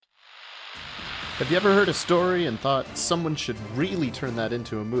Have you ever heard a story and thought someone should really turn that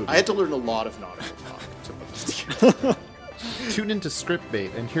into a movie? I had to learn a lot of nautical talk to put this together. Tune into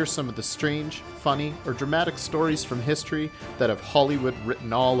Scriptbait and hear some of the strange, funny, or dramatic stories from history that have Hollywood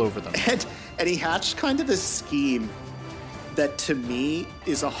written all over them. And he hatched kind of this scheme that to me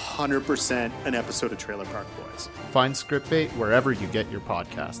is 100% an episode of Trailer Park Boys. Find Scriptbait wherever you get your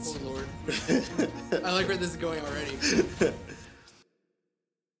podcasts. Oh, Lord. I like where this is going already.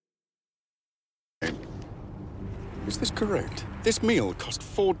 Is this correct? This meal cost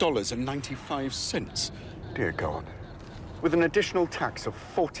 $4.95. Dear God. With an additional tax of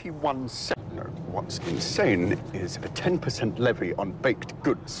 41 cents. No, what's insane is a 10% levy on baked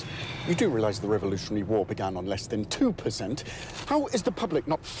goods. You do realize the Revolutionary War began on less than 2%. How is the public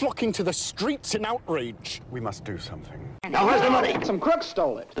not flocking to the streets in outrage? We must do something. Now, where's the money? Some crooks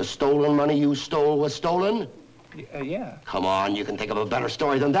stole it. The stolen money you stole was stolen? Yeah. Come on, you can think of a better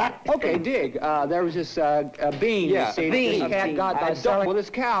story than that. Okay, dig. There was this bean. Yeah, you see, a bean. This cat got by selling. Well, this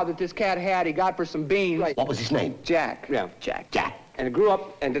cow that this cat had, he got for some beans. Right. What was his name? Jack. Yeah. Jack. And it grew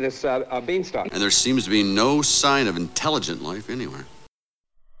up into this beanstalk. And there seems to be no sign of intelligent life anywhere.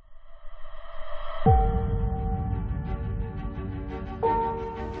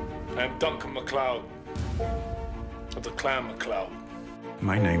 I'm Duncan MacLeod of the Clan MacLeod.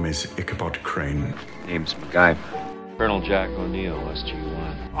 My name is Ichabod Crane. Name's MacGyver. Colonel Jack O'Neill,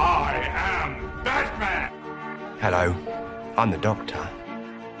 SG-1. I am Batman! Hello, I'm the Doctor.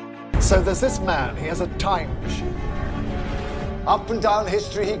 So there's this man, he has a time machine. Up and down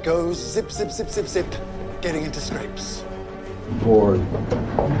history he goes, zip, zip, zip, zip, zip, getting into scrapes. For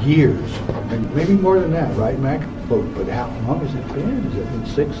years, and maybe more than that, right, Mac? But how long has it been? Has it been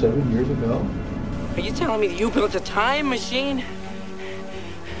 6, 7 years ago? Are you telling me that you built a time machine?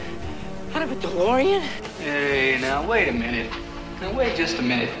 Out of a DeLorean? Hey, now wait a minute. Now wait just a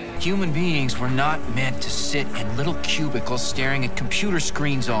minute. Human beings were not meant to sit in little cubicles staring at computer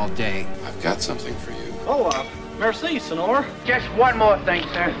screens all day. I've got something for you. Oh, merci, Sonor. Just one more thing,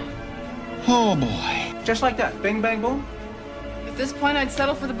 sir. Oh, boy. Just like that. Bing, bang, boom. At this point, I'd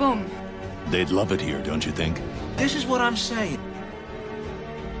settle for the boom. They'd love it here, don't you think? This is what I'm saying.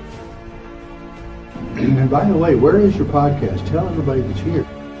 And by the way, where is your podcast? Tell everybody that's here.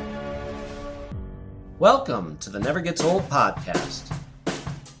 Welcome to the Never Gets Old podcast.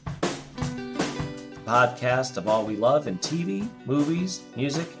 The podcast of all we love in TV, movies,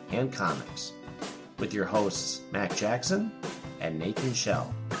 music, and comics. With your hosts, Mac Jackson and Nathan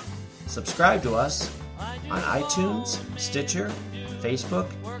Shell. Subscribe to us on iTunes, Stitcher, Facebook,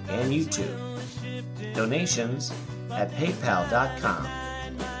 and YouTube. Donations at paypal.com,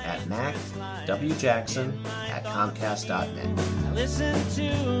 at macwjackson@comcast.net. Listen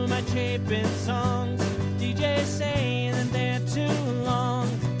to my chapin songs, DJ saying that they're too long.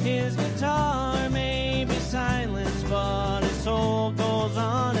 His guitar may be silenced, but his soul goes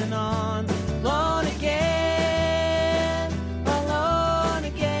on and on. Alone again, alone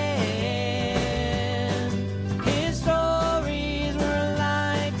again. His stories were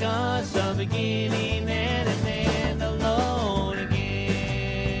like us, a beginning and an end, alone again.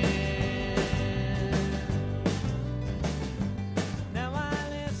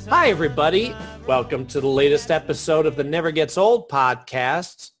 Hi, everybody. Welcome to the latest episode of the Never Gets Old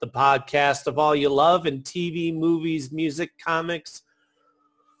podcast, the podcast of all you love in TV, movies, music, comics,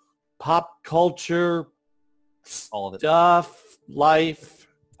 pop culture, all of it. Stuff, life.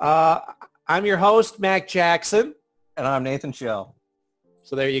 I'm your host, Mac Jackson. And I'm Nathan Shell.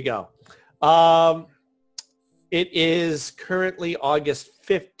 So there you go. It is currently August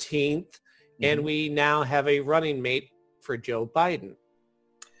 15th, and we now have a running mate for Joe Biden.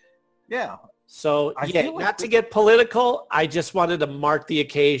 Yeah. So, not to get political, I just wanted to mark the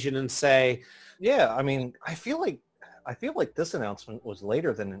occasion and say... Yeah, I mean, I feel like this announcement was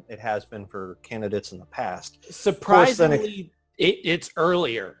later than it has been for candidates in the past. Surprisingly, it's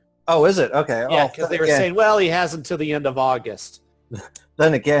earlier. Oh, is it? Okay. Yeah, because they were saying, well, he has until the end of August.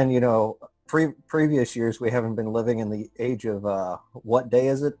 Then again, previous years we haven't been living in the age of what day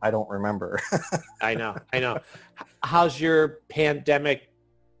is it? I don't remember. I know. How's your pandemic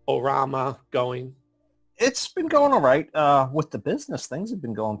orama going? It's been going all right. With the business, things have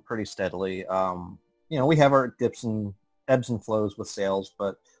been going pretty steadily. We have our dips and ebbs and flows with sales,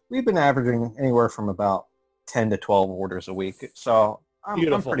 but we've been averaging anywhere from about 10 to 12 orders a week. So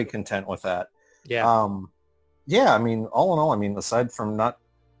I'm pretty content with that. Yeah. I mean, all in all, aside from not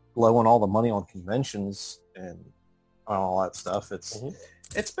blowing all the money on conventions and all that stuff, it's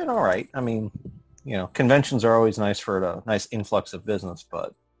been all right. I mean, conventions are always nice for a nice influx of business,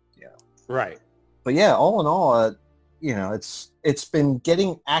 but yeah. Right. But yeah, all in all, it's been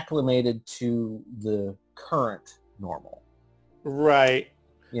getting acclimated to the current normal. Right.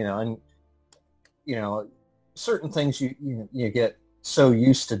 And certain things you get so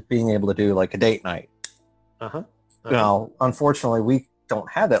used to being able to do, like a date night. Unfortunately, we don't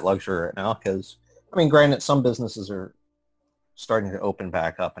have that luxury right now because, granted, some businesses are starting to open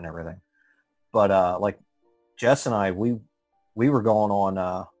back up and everything. But like Jess and I, we were going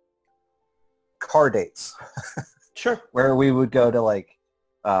on car dates. Sure. Where we would go to like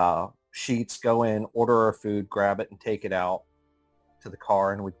Sheetz, go in, order our food, grab it, and take it out to the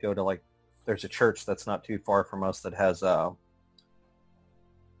car, and we'd go to like, there's a church that's not too far from us that has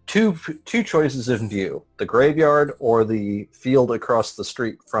two choices in view: the graveyard or the field across the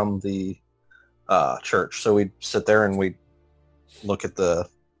street from the church. So we'd sit there and we'd look at the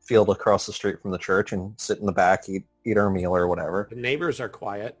field across the street from the church and sit in the back, eat our meal or whatever. The neighbors are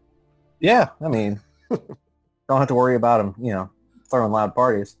quiet. Yeah, don't have to worry about them, throwing loud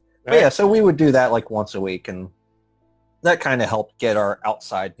parties. Right. But yeah, so we would do that like once a week, and that kind of helped get our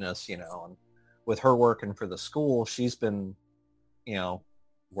outsideness, and with her working for the school, she's been,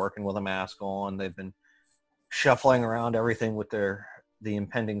 working with a mask on. They've been shuffling around everything with the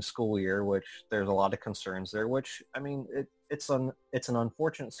impending school year, which there's a lot of concerns there, which, it's an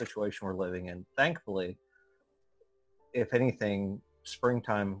unfortunate situation we're living in. Thankfully, if anything,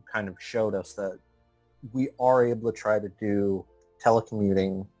 springtime kind of showed us that we are able to try to do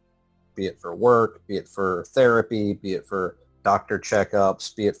telecommuting, be it for work, be it for therapy, be it for doctor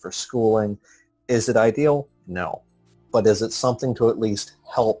checkups, be it for schooling. Is it ideal? No. But is it something to at least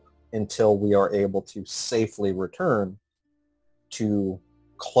help until we are able to safely return to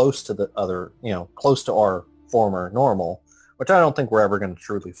close to close to our former normal, which I don't think we're ever going to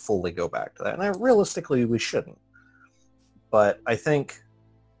truly fully go back to that. And realistically, we shouldn't. But I think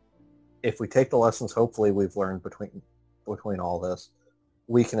if we take the lessons hopefully we've learned between all this,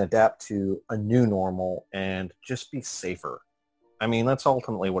 we can adapt to a new normal and just be safer. That's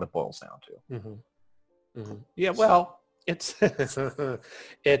ultimately what it boils down to. Mm-hmm. Mm-hmm. Yeah, well, it's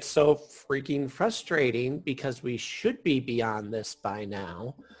it's so freaking frustrating because we should be beyond this by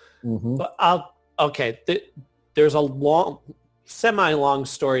now. Mm-hmm. But there's a semi-long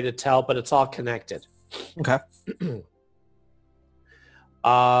story to tell, but it's all connected. Okay.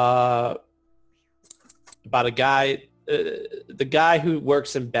 About a guy, the guy who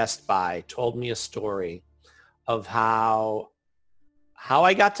works in Best Buy told me a story of how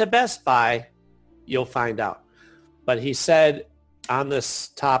I got to Best Buy. You'll find out. But he said on this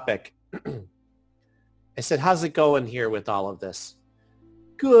topic, I said, how's it going here with all of this?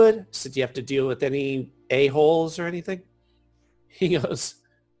 Good. I said, do you have to deal with any a-holes or anything? He goes,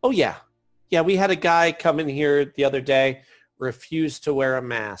 oh, yeah. Yeah, we had a guy come in here the other day, refused to wear a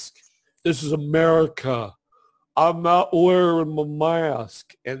mask. This is America. I'm not wearing my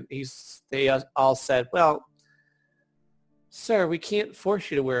mask. And they all said, well, sir, we can't force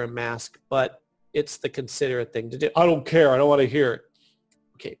you to wear a mask, but it's the considerate thing to do. I don't care. I don't want to hear it.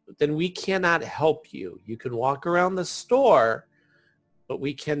 Okay, then we cannot help you. You can walk around the store, but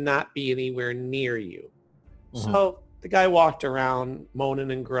we cannot be anywhere near you. Mm-hmm. So the guy walked around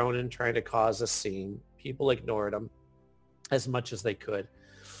moaning and groaning, trying to cause a scene. People ignored him as much as they could.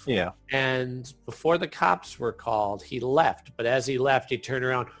 Yeah. And before the cops were called, he left. But as he left, he turned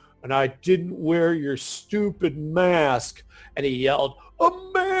around, and I didn't wear your stupid mask. And he yelled,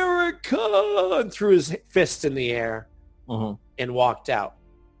 America, and threw his fist in the air and walked out.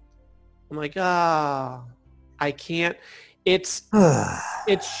 I'm like, I can't. It's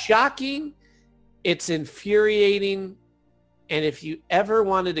shocking. It's infuriating. And if you ever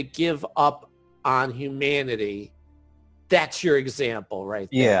wanted to give up on humanity, that's your example right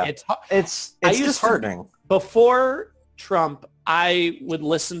there. Yeah, it's disheartening. Before Trump, I would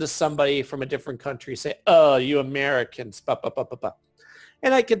listen to somebody from a different country say, oh, you Americans, bah, bah, bah, bah, bah.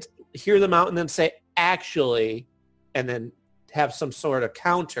 And I could hear them out and then say, actually, and then have some sort of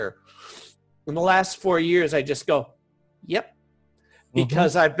counter. In the last 4 years, I just go, yep.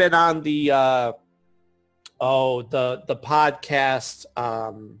 Because I've been on the podcast.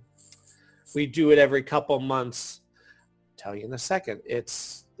 We do it every couple months. I'll tell you in a second.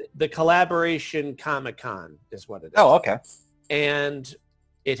 It's the Collaboration Comic-Con is what it is. Oh, okay. And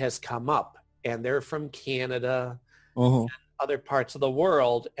it has come up. And they're from Canada, and other parts of the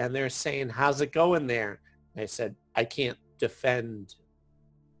world. And they're saying, how's it going there? And I said, I can't defend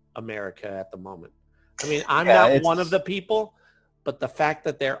America at the moment. I mean, I'm not one of the people, but the fact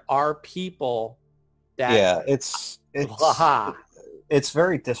that there are people that... Yeah, it's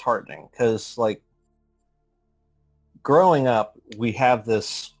very disheartening because, like, growing up, we have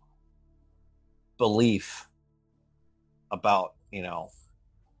this belief about,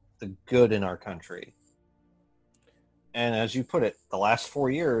 the good in our country. And as you put it, the last 4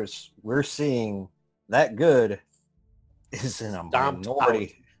 years, we're seeing that good is in a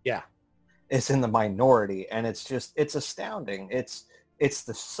minority. Yeah. It's in the minority. And it's astounding. It's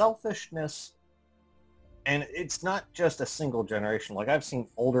the selfishness. And it's not just a single generation. Like, I've seen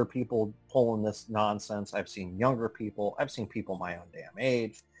older people pulling this nonsense. I've seen younger people. I've seen people my own damn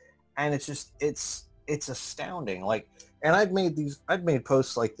age. And it's astounding. Like, and I've made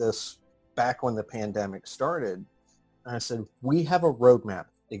posts like this back when the pandemic started. And I said, we have a roadmap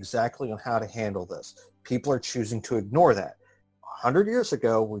exactly on how to handle this. People are choosing to ignore that. 100 years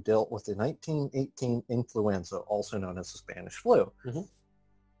ago, we dealt with the 1918 influenza, also known as the Spanish flu. Mm-hmm.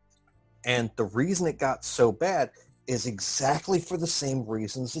 And the reason it got so bad is exactly for the same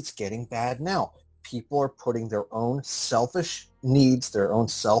reasons it's getting bad now. People are putting their own selfish needs, their own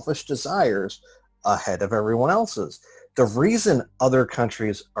selfish desires ahead of everyone else's. The reason other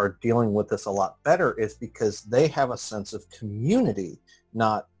countries are dealing with this a lot better is because they have a sense of community,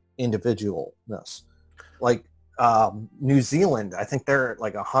 not individualness. Like New Zealand, I think they're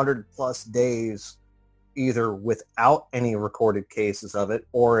like 100 plus days either without any recorded cases of it,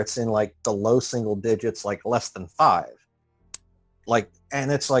 or it's in like the low single digits, like less than 5. Like,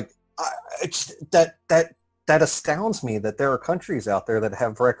 and it's like, that astounds me that there are countries out there that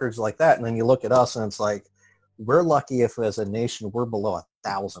have records like that. And then you look at us and it's like, we're lucky if as a nation we're below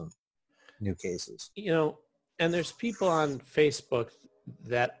 1,000 new cases. And there's people on Facebook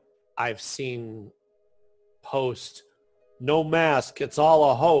that I've seen post, no mask, it's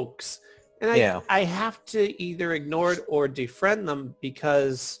all a hoax. And I have to either ignore it or defriend them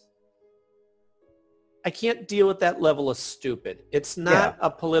because I can't deal with that level of stupid. It's not a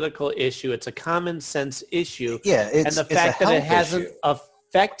political issue. It's a common sense issue. Yeah, and the fact that it hasn't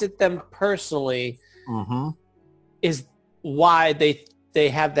affected them personally is why they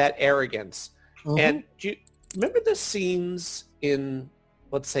have that arrogance. Mm-hmm. And do you remember the scenes in,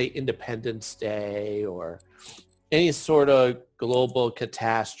 let's say, Independence Day or any sort of global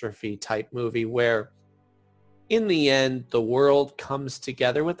catastrophe type movie where in the end the world comes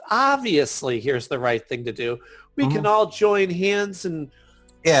together with, obviously, here's the right thing to do. We can all join hands and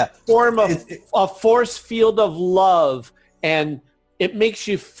form a force field of love, and it makes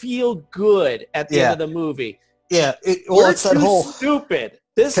you feel good at the end of the movie. Yeah, it's that whole stupid.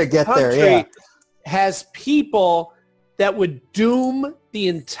 This to get country there, has people that would doom the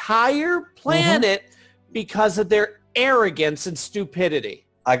entire planet because of their arrogance and stupidity.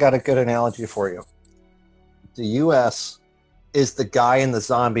 I got a good analogy for you. The U.S. is the guy in the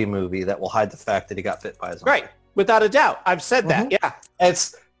zombie movie that will hide the fact that he got bit by a zombie. Right, without a doubt. I've said that. Yeah,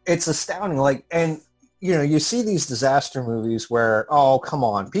 it's astounding. Like, and you see these disaster movies where, oh, come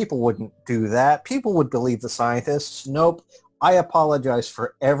on, people wouldn't do that. People would believe the scientists. Nope. I apologize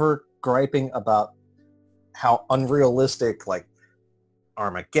for ever griping about how unrealistic, like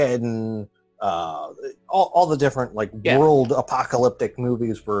Armageddon, all the different world apocalyptic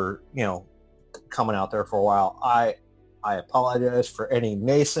movies were, coming out there for a while. I apologize for any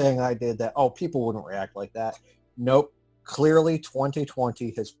naysaying I did that. Oh, people wouldn't react like that. Nope. Clearly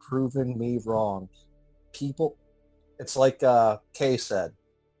 2020 has proven me wrong. People, it's like Kay said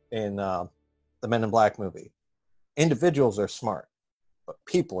in the Men in Black movie. Individuals are smart, but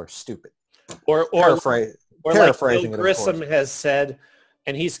people are stupid. Or paraphrasing like Bill it, Grissom has said,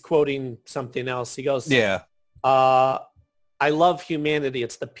 and he's quoting something else. He goes, I love humanity.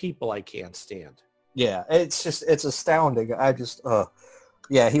 It's the people I can't stand. Yeah, it's astounding.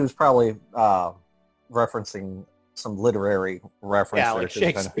 He was probably referencing some literary reference. Yeah, like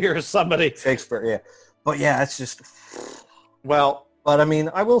Shakespeare or somebody. Shakespeare, yeah. But yeah, it's just... Well... But I mean,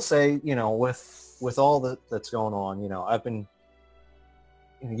 I will say, with all that's going on, I've been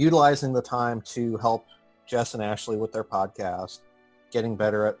utilizing the time to help Jess and Ashley with their podcast, getting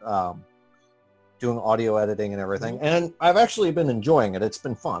better at doing audio editing and everything. And I've actually been enjoying it. It's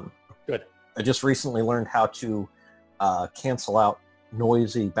been fun. Good. I just recently learned how to cancel out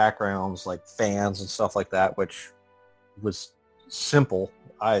noisy backgrounds like fans and stuff like that, which was simple.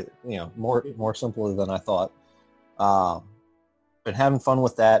 More simpler than I thought. Been having fun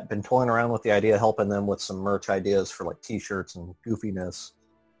with that. Been toying around with the idea of helping them with some merch ideas for like t-shirts and goofiness.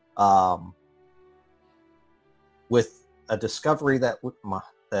 With a discovery that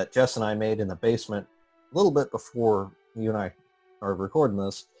Jess and I made in the basement a little bit before you and I are recording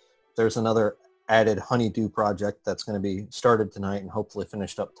this, there's another added honeydew project that's going to be started tonight and hopefully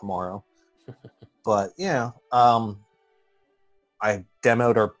finished up tomorrow. But yeah, I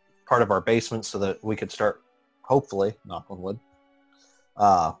demoed part of our basement so that we could start, hopefully, knock on wood,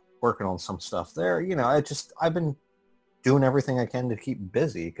 working on some stuff there. I've been doing everything I can to keep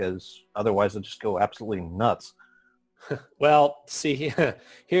busy because otherwise I'll just go absolutely nuts. Well, see,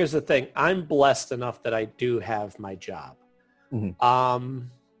 here's the thing. I'm blessed enough that I do have my job. Mm-hmm.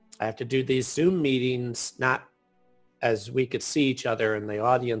 I have to do these Zoom meetings, not as we could see each other and the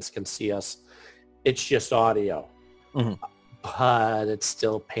audience can see us. It's just audio. Mm-hmm. But it's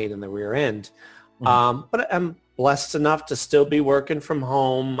still pain in the rear end. But I'm blessed enough to still be working from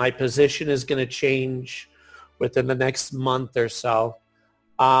home. My position is going to change within the next month or so.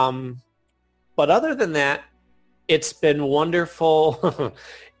 But other than that, it's been wonderful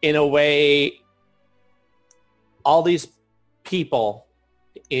in a way. All these people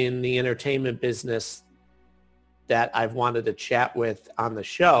in the entertainment business that I've wanted to chat with on the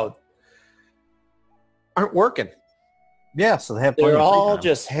show aren't working. Yeah, so they're all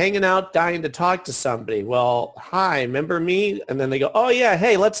just hanging out, dying to talk to somebody. Well, hi, remember me? And then they go, oh, yeah,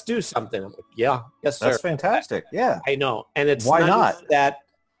 hey, let's do something. I'm like, yeah, yes, sir. That's fantastic. Yeah. I know. And it's Why not? That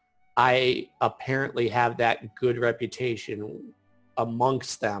I apparently have that good reputation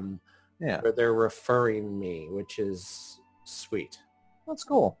amongst them where they're referring me, which is sweet. That's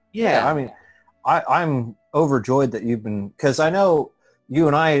cool. Yeah. I mean, I'm overjoyed that you've been, because I know you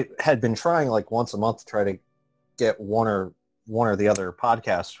and I had been trying like once a month to try to get one or the other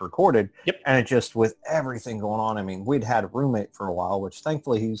podcasts recorded. Yep. And it just, with everything going on, I mean, we'd had a roommate for a while, which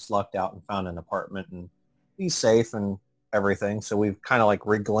thankfully he's lucked out and found an apartment and he's safe and everything. So we've kind of like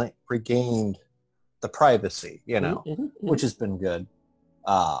regained the privacy, you know, which has been good.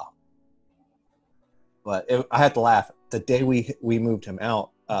 But I had to laugh. The day we moved him out,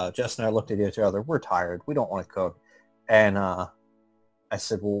 Jess and I looked at each other. We're tired. We don't want to cook. And I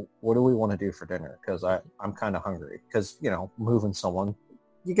said, well, what do we want to do for dinner? Because I'm kind of hungry. Because, you know, moving someone,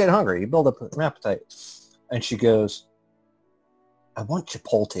 you get hungry. You build up an appetite. And she goes, I want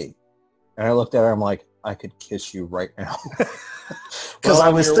Chipotle. And I looked at her. I'm like, I could kiss you right now. Because I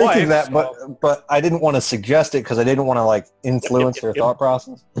was thinking that, but I didn't want to suggest it because I didn't want to like influence her thought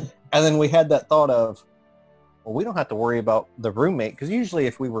process. And then we had that thought of, well, we don't have to worry about the roommate, because usually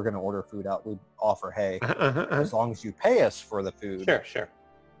if we were going to order food out, we'd offer, hey, as long as you pay us for the food, sure,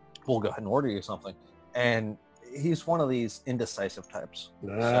 we'll go ahead and order you something. And he's one of these indecisive types.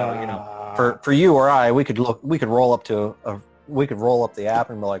 So, you know, for you or I, we could roll up the app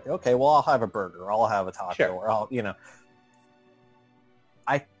and be like, okay, well, I'll have a burger, or I'll have a taco, or I'll, you know.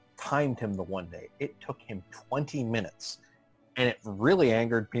 I timed him the one day. It took him 20 minutes, and it really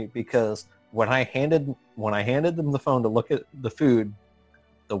angered me because when I handed them the phone to look at the food,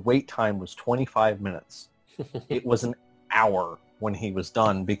 the wait time was 25 minutes. It was an hour when he was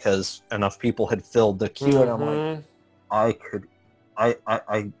done because enough people had filled the queue, and I'm like,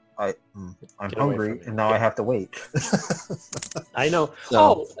 I'm hungry, and now I have to wait. I know.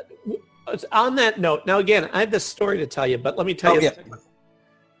 So, On that note, now again, I have this story to tell you, but let me tell you.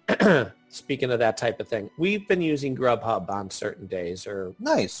 Speaking of that type of thing, we've been using Grubhub on certain days, or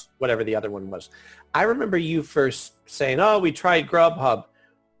nice, whatever the other one was. I remember you first saying, "Oh, we tried Grubhub,"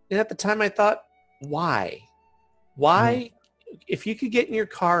 and at the time I thought, "Why? Why? If you could get in your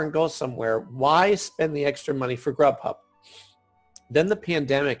car and go somewhere, why spend the extra money for Grubhub?" Then the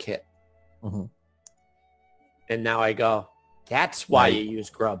pandemic hit, and now I go, "That's why you use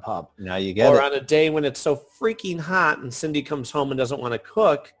Grubhub." Now you get it. Or on a day when it's so freaking hot and Cindy comes home and doesn't want to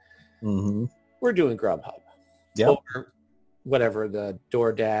cook. We're doing Grubhub. Yeah. Or whatever, the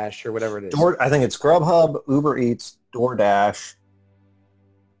DoorDash or whatever it is. I think it's Grubhub, Uber Eats, DoorDash,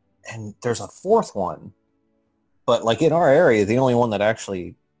 and there's a fourth one. But like in our area, the only one that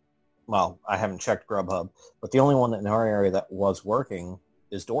actually, well, I haven't checked Grubhub, but the only one that in our area that was working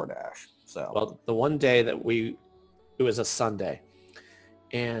is DoorDash. So, well, the one day that it was a Sunday,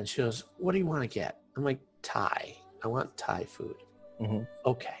 and she goes, "What do you want to get?" I'm like, Thai. I want Thai food.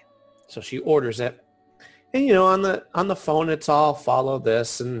 Okay. So she orders it, and you know, on the phone, it's all follow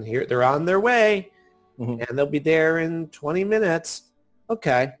this, and here they're on their way, and they'll be there in 20 minutes.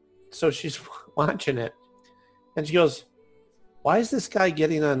 Okay. So she's watching it, and she goes, "Why is this guy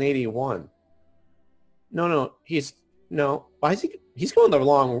getting on 81? No, why is he's going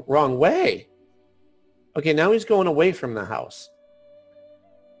the wrong way? Okay, now he's going away from the house."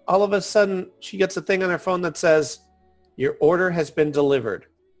 All of a sudden, she gets a thing on her phone that says, "Your order has been delivered."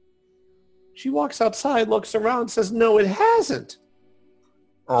 She walks outside, looks around, says, "No, it hasn't."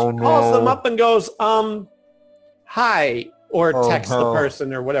 Oh, she calls them up and goes, "Hi," or text the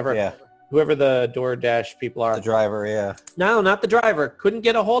person or whatever. Yeah. Whoever the DoorDash people are. The driver, yeah. No, not the driver. Couldn't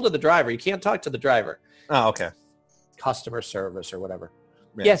get a hold of the driver. You can't talk to the driver. Oh, okay. Customer service or whatever.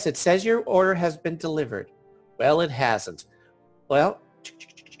 Yeah. Yes, it says your order has been delivered. Well, it hasn't. Well,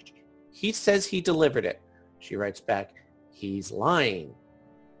 he says he delivered it. She writes back, He's lying.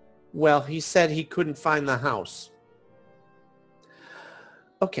 Well, he said he couldn't find the house.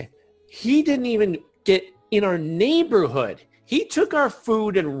 Okay. He didn't even get in our neighborhood. He took our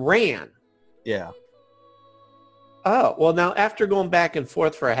food and ran. Yeah. Oh, well, now after going back and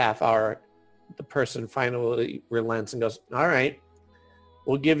forth for a half hour, the person finally relents and goes, all right,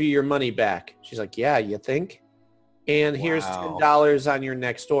 we'll give you your money back. She's like, yeah, you think? And here's $10 on your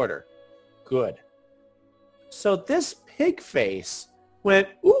next order. Good. So this pig face went,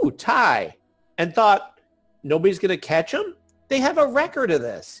 ooh, Thai, and thought, nobody's going to catch him? They have a record of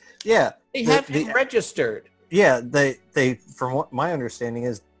this. Yeah. They have him registered. Yeah, they from what my understanding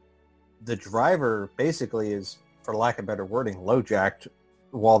is, the driver basically is, for lack of better wording, low-jacked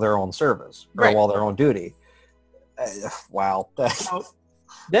while they're on service or while they're on duty. Wow.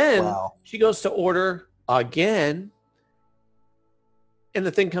 Then she goes to order again, and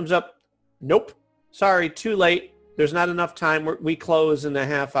the thing comes up, nope, sorry, too late. There's not enough time. We close in a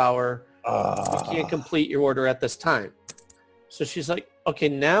half hour. You can't complete your order at this time. So she's like, okay,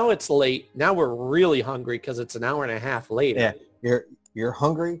 now it's late. Now we're really hungry because it's an hour and a half later. Yeah, you're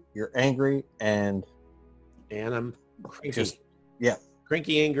hungry, you're angry, and I'm cranky. Just, yeah.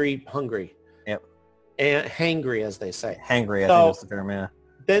 Cranky, angry, hungry. Yep. And hangry, as they say. Hangry, I think is the term, yeah.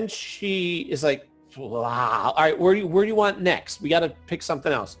 Then she is like, wow, all right, where do you want next? We got to pick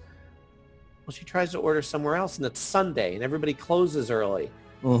something else. Well, she tries to order somewhere else, and it's Sunday, and everybody closes early.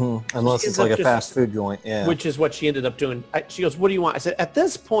 Mm-hmm. Unless it's like a fast food joint, yeah. Which is what she ended up doing. She goes, what do you want? I said, at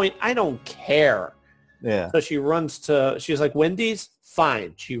this point, I don't care. Yeah. So she she's like, Wendy's?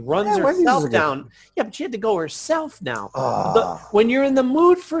 Fine. She runs herself down. Yeah, but she had to go herself now. When you're in the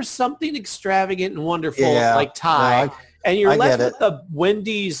mood for something extravagant and wonderful like Thai, and you're left with the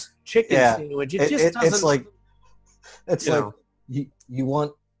Wendy's chicken sandwich, it just doesn't... It's like you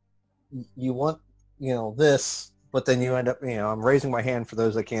want this, but then you end up, I'm raising my hand for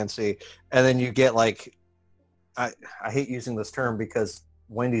those that can't see, and then you get like, I hate using this term because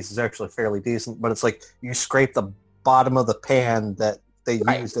Wendy's is actually fairly decent, but it's like you scrape the bottom of the pan that they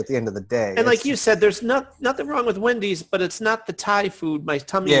used at the end of the day. And like you said, there's nothing wrong with Wendy's, but it's not the Thai food my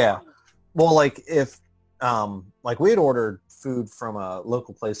tummy. Yeah. Well, like if like we had ordered food from a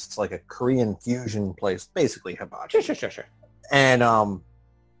local place, it's like a Korean fusion place, basically hibachi. Sure. And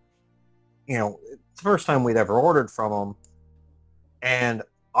the first time we'd ever ordered from them, and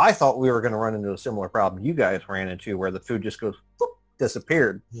I thought we were going to run into a similar problem you guys ran into, where the food just goes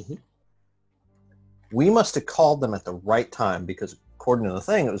disappeared. Mm-hmm. We must have called them at the right time because according to the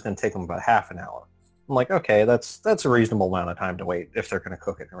thing, it was going to take them about half an hour. I'm like, okay, that's a reasonable amount of time to wait if they're going to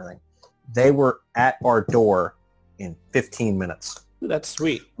cook it and everything. They were at our door in 15 minutes. Ooh, that's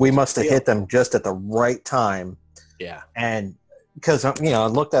sweet. We must have hit them just at the right time. Yeah. And because, I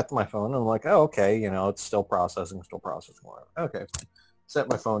looked at my phone and I'm like, oh, okay, it's still processing. Okay. Set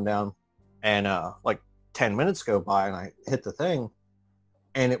my phone down and like 10 minutes go by and I hit the thing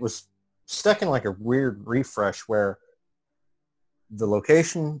and it was stuck in like a weird refresh where the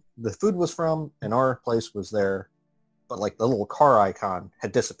location the food was from and our place was there, but like the little car icon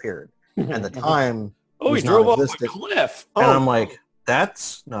had disappeared and the time he drove off a cliff. And I'm like,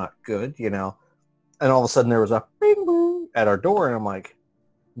 that's not good, And all of a sudden there was a bing boom at our door and I'm like,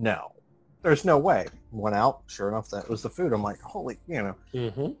 no, there's no way. Went out, sure enough, that was the food. I'm like, holy,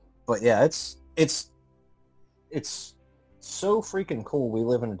 Mm-hmm. But yeah, it's so freaking cool. We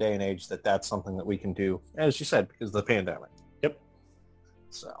live in a day and age that's something that we can do, as you said, because of the pandemic. Yep.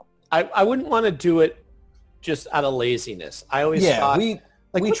 So I wouldn't want to do it just out of laziness. I always thought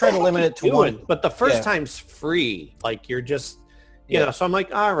we try to limit it to one, but the first time's free. Like you're just, so I'm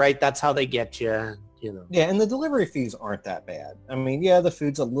like, all right, that's how they get you. Yeah, and the delivery fees aren't that bad. I mean, yeah, the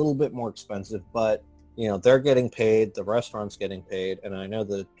food's a little bit more expensive, but they're getting paid, the restaurant's getting paid, and I know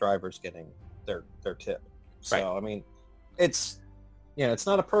the driver's getting their tip. So right. I mean, it's it's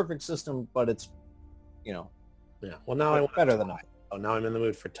not a perfect system, but it's Yeah. Well, now I want better than that. Oh, now I'm in the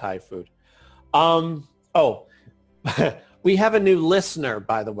mood for Thai food. We have a new listener,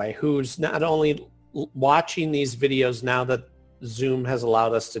 by the way, who's not only watching these videos now that Zoom has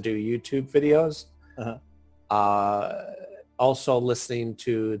allowed us to do YouTube videos, also listening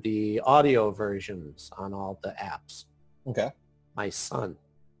to the audio versions on all the apps. Okay. My son.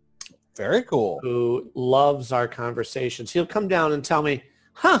 Very cool. Who loves our conversations. He'll come down and tell me,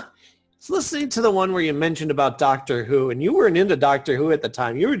 it's listening to the one where you mentioned about Doctor Who, and you weren't into Doctor Who at the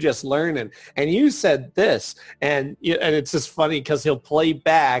time. You were just learning, and you said this. And it's just funny because he'll play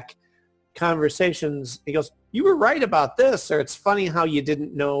back conversations. He goes, you were right about this, or it's funny how you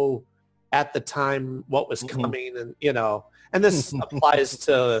didn't know at the time what was coming, and and this applies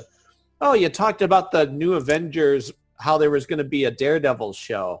to, you talked about the new Avengers. how there was going to be a Daredevil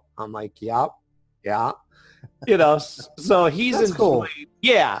show. I'm like, yeah. You know, so he's That's cool.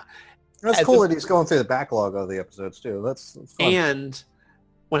 Yeah. That's cool that he's going through the backlog of the episodes, too. That's fun. And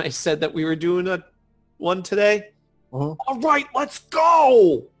when I said that we were doing one today, all right, let's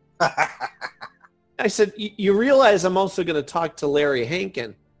go. I said, you realize I'm also going to talk to Larry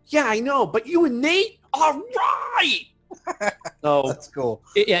Hankin. Yeah, I know, but you and Nate? All right. So that's cool.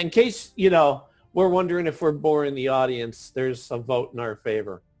 Yeah, in case, you know, we're wondering if we're boring the audience, there's a vote in our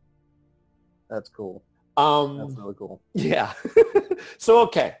favor. That's cool. That's really cool. Yeah. So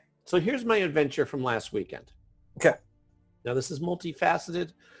here's my adventure from last weekend. Okay. Now, this is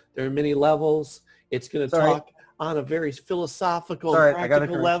multifaceted. There are many levels. It's going to talk on a very philosophical,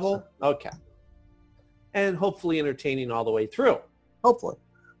 practical level. Okay. And hopefully entertaining all the way through. Hopefully.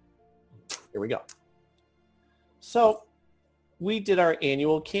 Here we go. So we did our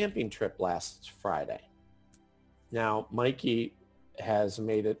annual camping trip last Friday. Now, Mikey has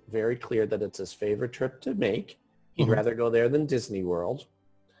made it very clear that it's his favorite trip to make. He'd rather go there than Disney World.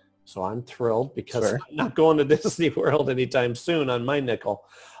 So I'm thrilled because I'm not going to Disney World anytime soon on my nickel.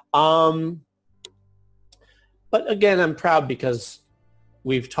 But again, I'm proud because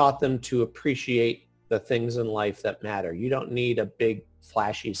we've taught them to appreciate the things in life that matter. You don't need a big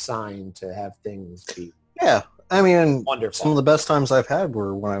flashy sign to have things be I mean, wonderful. Some of the best times I've had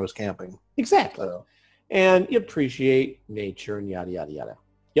were when I was camping. Exactly. And you appreciate nature and yada, yada, yada.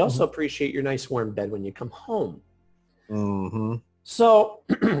 You also appreciate your nice warm bed when you come home. Mm-hmm. So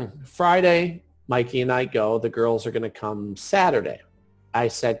Friday, Mikey and I go. The girls are going to come Saturday. I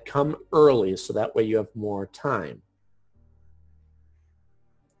said, come early so that way you have more time.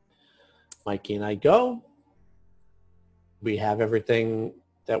 Mikey and I go. We have everything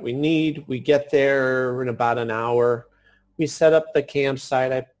that we need. We get there in about an hour. We set up the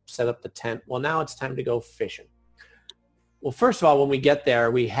campsite. I set up the tent. Well, now it's time to go fishing. Well, first of all, when we get there,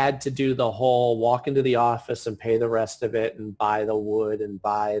 we had to do the whole walk into the office and pay the rest of it and buy the wood and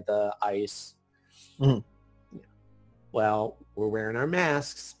buy the ice. Well, we're wearing our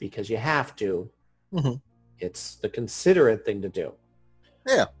masks because you have to. It's the considerate thing to do.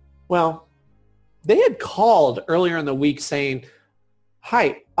 Yeah. Well, they had called earlier in the week saying,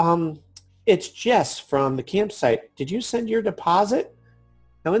 hi, it's Jess from the campsite. Did you send your deposit?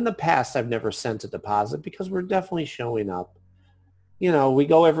 Now, in the past, I've never sent a deposit because we're definitely showing up. You know, we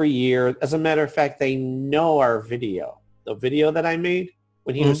go every year. As a matter of fact, they know our video. The video that I made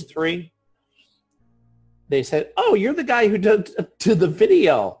when he was 3. They said, oh, you're the guy who did the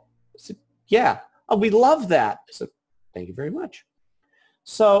video. I said, yeah. Oh, we love that. I said, thank you very much.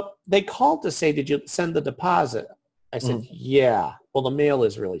 So they called to say, did you send the deposit? I said, yeah. Well, the mail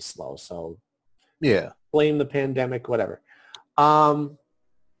is really slow, so blame the pandemic, whatever.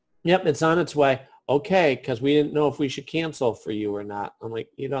 Yep, it's on its way. Okay, because we didn't know if we should cancel for you or not. I'm like,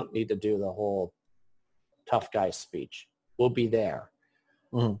 you don't need to do the whole tough guy speech. We'll be there.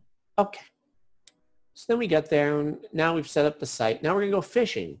 Okay. So then we get there, and now we've set up the site. Now we're going to go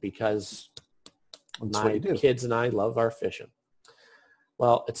fishing because my kids and I love our fishing.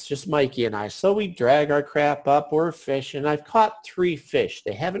 Well, it's just Mikey and I. So we drag our crap up. We're fishing. I've caught 3 fish.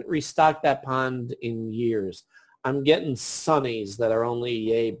 They haven't restocked that pond in years. I'm getting sunnies that are only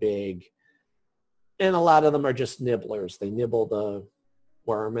yay big. And a lot of them are just nibblers. They nibble the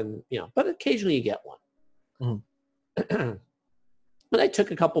worm and, you know, but occasionally you get one. But I took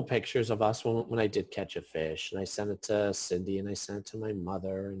a couple pictures of us when I did catch a fish. And I sent it to Cindy and I sent it to my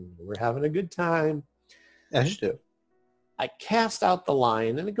mother. And we're having a good time. As you do. I cast out the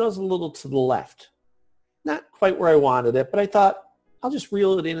line, and it goes a little to the left. Not quite where I wanted it, but I thought, I'll just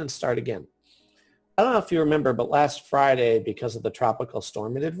reel it in and start again. I don't know if you remember, but last Friday, because of the tropical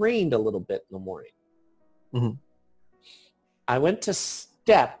storm, it had rained a little bit in the morning. I went to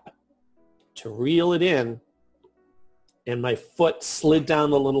step to reel it in, and my foot slid down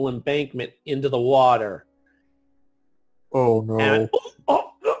the little embankment into the water. Oh, no. And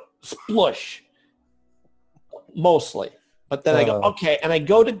splush. Mostly. But then I go, okay, and I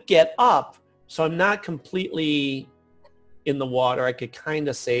go to get up, so I'm not completely in the water. I could kind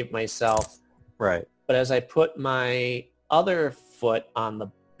of save myself. Right. But as I put my other foot on the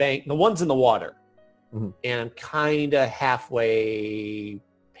bank, the one's in the water, and I'm kind of halfway,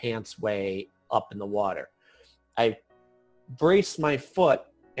 pants way up in the water. I brace my foot,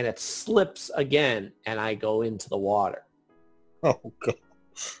 and it slips again, and I go into the water. Oh, God.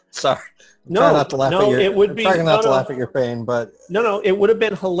 Sorry. No, try not to laugh at your, it would be trying not to laugh at your pain, but no, it would have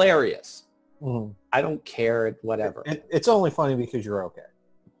been hilarious. I don't care, whatever. It's only funny because you're okay.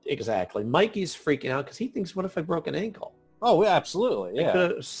 Exactly. Mikey's freaking out because he thinks, what if I broke an ankle? Oh, yeah, absolutely. I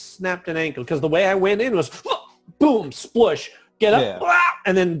could have snapped an ankle because the way I went in was boom, splush, get up, Yeah. blah,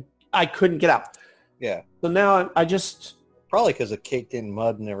 and then I couldn't get out. Yeah. So now I just Probably because of caked in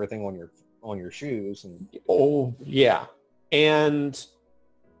mud and everything on your shoes. And oh yeah, and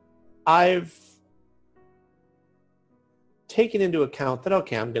I've taken into account that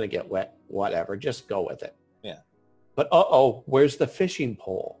okay, I'm going to get wet, whatever, just go with it. Yeah. But where's the fishing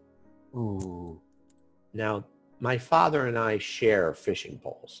pole? Ooh. Now, my father and I share fishing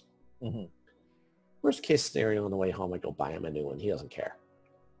poles. Mm-hmm. Worst case scenario, on the way home, I go buy him a new one. He doesn't care.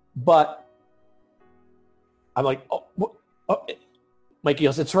 But I'm like, Mikey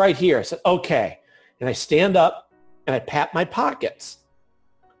goes, it's right here. I said, okay. And I stand up and I pat my pockets.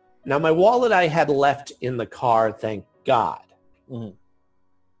 Now, my wallet I had left in the car, thank God. Mm-hmm.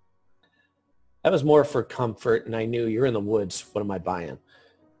 That was more for comfort, and I knew you're in the woods. What am I buying?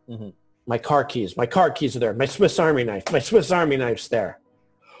 Mm-hmm. My car keys are there. My Swiss Army knife's there.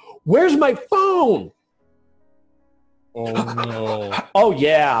 Where's my phone? Oh, no. Oh,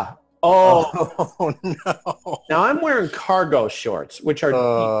 yeah. Oh, no. Now, I'm wearing cargo shorts, which are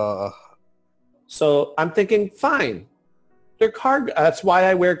deep. So I'm thinking, fine. They're cargo. That's why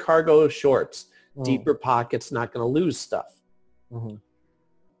I wear cargo shorts. Deeper pockets, not going to lose stuff. Mm-hmm.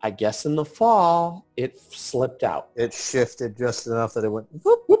 I guess in the fall, it slipped out. It shifted just enough that it went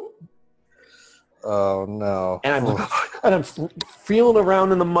whoop, whoop. Oh, no. And I'm feeling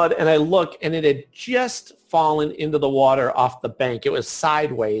around in the mud, and I look, and it had just fallen into the water off the bank. It was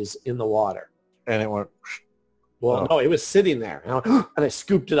sideways in the water. And it went... Well, no, it was sitting there. And I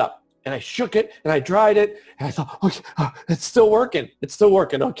scooped it up, and I shook it, and I dried it, and I thought, okay, it's still working. It's still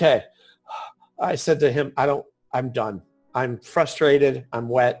working. Okay. I said to him, I'm done. I'm frustrated. I'm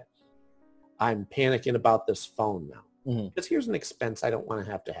wet. I'm panicking about this phone now. Mm-hmm. Because here's an expense I don't want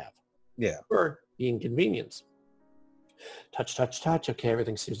to have. Yeah. Or the inconvenience. Touch. Okay,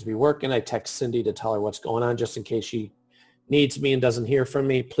 everything seems to be working. I text Cindy to tell her what's going on just in case she needs me and doesn't hear from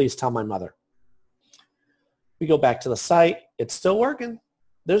me. Please tell my mother. We go back to the site. It's still working.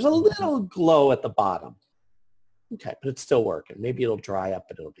 There's a little glow at the bottom. Okay, but it's still working. Maybe it'll dry up,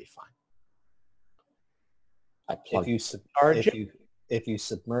 but it'll be fine. I plug if you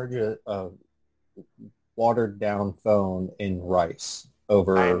submerge a watered down phone in rice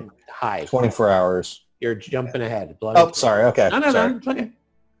over 24 hours. You're jumping ahead. Sorry. Okay. No. It's okay.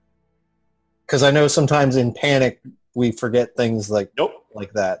 Because I know sometimes in panic we forget things like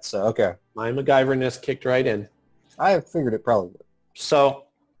that. So okay. My MacGyverness kicked right in. I figured it probably would. So,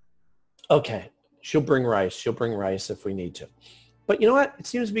 okay, she'll bring rice if we need to. But you know what? It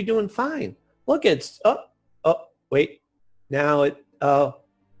seems to be doing fine. Look, it's wait. Now the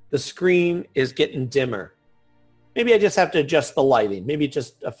screen is getting dimmer. Maybe I just have to adjust the lighting. Maybe it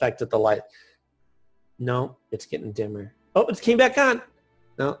just affected the light. No, it's getting dimmer. Oh, it came back on.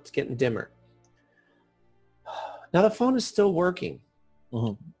 No, it's getting dimmer. Now the phone is still working,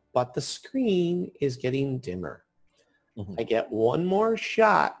 but the screen is getting dimmer. Mm-hmm. I get one more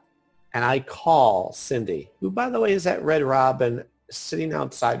shot, and I call Cindy, who, by the way, is at Red Robin, sitting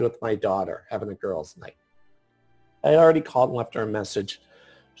outside with my daughter, having a girls' night. I already called and left her a message.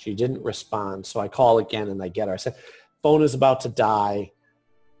 She didn't respond, so I call again, and I get her. I said, phone is about to die.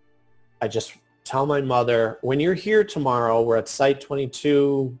 I just tell my mother, when you're here tomorrow, we're at Site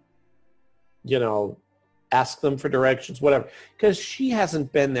 22, ask them for directions, whatever. Because she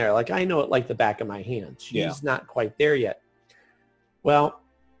hasn't been there. Like, I know it like the back of my hand. She's not quite there yet. Well,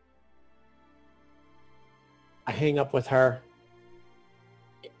 I hang up with her,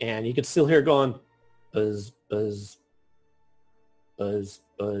 and you can still hear going, buzz, buzz, buzz,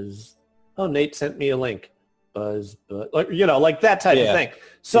 buzz. Oh, Nate sent me a link. Buzz, buzz. Like that type of thing.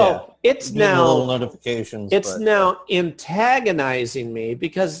 So it's now little notifications. It's now antagonizing me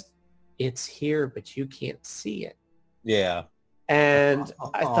because it's here, but you can't see it. Yeah. And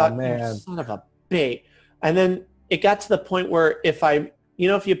I thought, man, son of a bait. And then it got to the point where if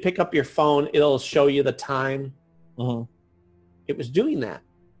you pick up your phone, it'll show you the time. Mm-hmm. It was doing that.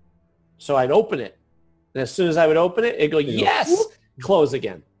 So I'd open it. And as soon as I would open it, it'd go, yes, close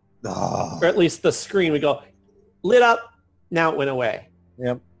again. Oh. Or at least the screen would go, lit up, now it went away.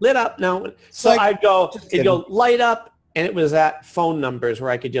 Yep. Lit up, now it went. So it'd go light up, and it was at phone numbers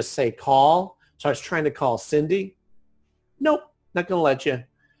where I could just say call. So I was trying to call Cindy. Nope, not going to let you.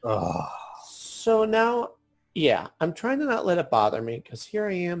 Oh. So now, I'm trying to not let it bother me because here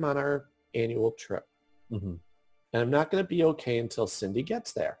I am on our annual trip. Mm-hmm. And I'm not going to be okay until Cindy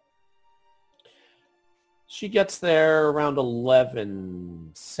gets there. She gets there around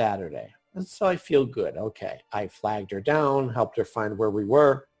 11 Saturday. And so I feel good. Okay. I flagged her down, helped her find where we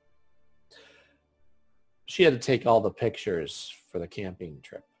were. She had to take all the pictures for the camping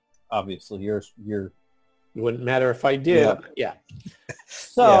trip. Obviously, you're It wouldn't matter if I did. Yeah.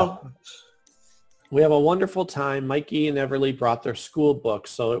 So we have a wonderful time. Mikey and Everly brought their school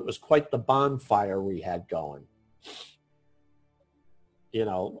books, so it was quite the bonfire we had going, you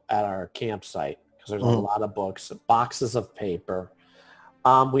know, at our campsite, because there's a lot of books, boxes of paper.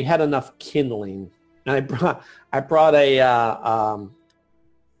 We had enough kindling, and I brought a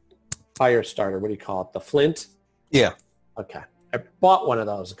fire starter. What do you call it? The flint? Yeah. Okay. I bought one of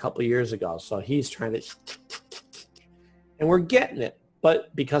those a couple of years ago, so he's trying to, and we're getting it,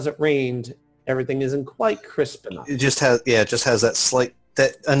 but because it rained, everything isn't quite crisp enough. It just has that slight,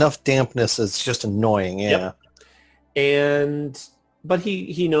 that enough dampness is just annoying. Yeah. Yep. But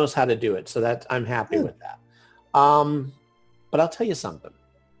he knows how to do it, so that I'm happy with that. But I'll tell you something.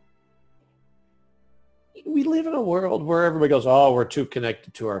 We live in a world where everybody goes, oh, we're too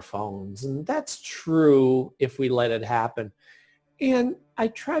connected to our phones. And that's true if we let it happen. And I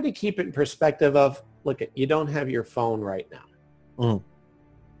try to keep it in perspective of, look, you don't have your phone right now.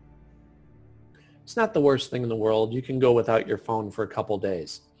 It's not the worst thing in the world. You can go without your phone for a couple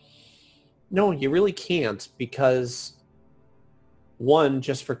days. No, you really can't, because one,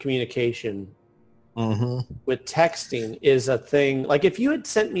 just for communication, with texting is a thing. Like if you had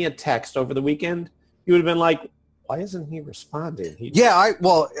sent me a text over the weekend, you would have been like, why isn't he responding? I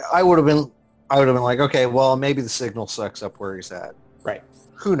would have been like, okay, well, maybe the signal sucks up where he's at. Right.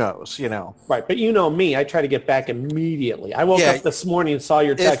 Who knows, you know? Right. But you know me, I try to get back immediately. I woke up this morning and saw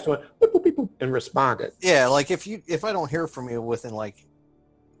your text, went, boop, boop, boop, boop, and responded. Yeah. Like if I don't hear from you within, like,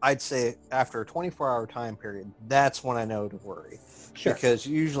 I'd say after a 24-hour time period, that's when I know to worry. Sure. Because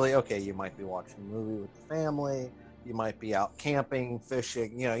usually, okay, you might be watching a movie with the family. You might be out camping,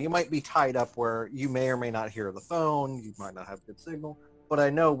 fishing. You know, you might be tied up where you may or may not hear the phone. You might not have good signal. But I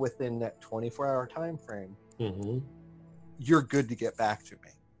know within that 24-hour time frame, you're good to get back to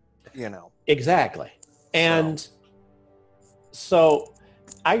me, you know. Exactly. And so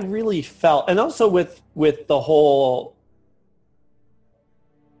I really felt, and also with the whole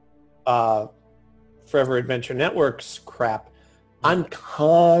Forever Adventure Networks crap, I'm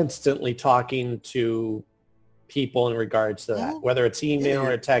constantly talking to people in regards to that, whether it's email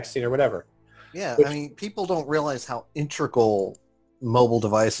or texting or whatever. Yeah, I mean, people don't realize how integral mobile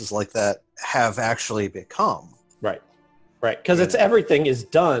devices like that have actually become. Right. Because everything is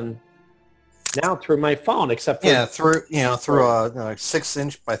done now through my phone, except for through a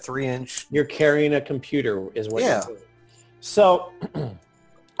 6-inch by 3-inch. You're carrying a computer, is what you're doing. So,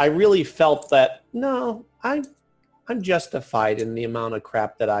 I really felt that I'm justified in the amount of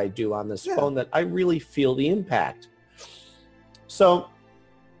crap that I do on this phone, that I really feel the impact. So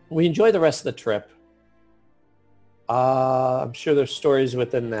we enjoy the rest of the trip. I'm sure there's stories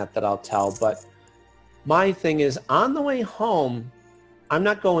within that I'll tell, but my thing is, on the way home, I'm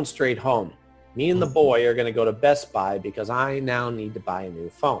not going straight home. Me and the boy are going to go to Best Buy because I now need to buy a new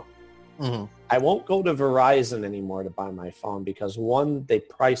phone. I won't go to Verizon anymore to buy my phone because, one, they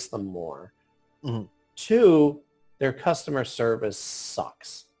price them more. Two, their customer service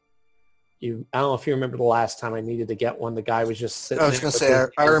sucks. I don't know if you remember the last time I needed to get one. The guy was just sitting. I was going to say,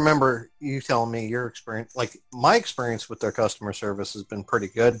 I remember you telling me your experience. Like, my experience with their customer service has been pretty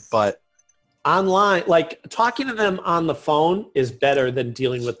good, but online, like talking to them on the phone is better than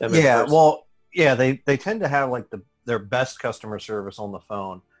dealing with them. They tend to have like their best customer service on the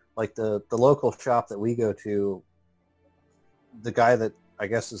phone. Like the local shop that we go to, the guy that I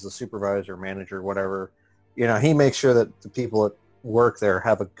guess is the supervisor, manager, whatever, you know, he makes sure that the people that work there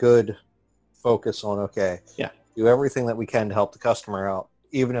have a good focus on, do everything that we can to help the customer out,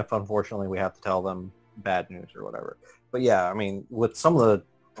 even if unfortunately we have to tell them bad news or whatever. But yeah, I mean, with some of the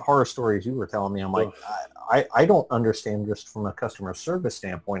horror stories you were telling me, I'm like, I don't understand just from a customer service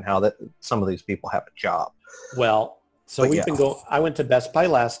standpoint how that some of these people have a job. Well, so we've been going. I went to Best Buy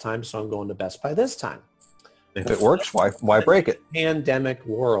last time, so I'm going to Best Buy this time. If it works, why break it? Pandemic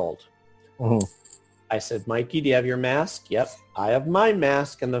world. I said, Mikey, do you have your mask? Yep, I have my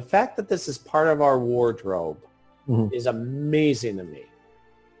mask. And the fact that this is part of our wardrobe is amazing to me.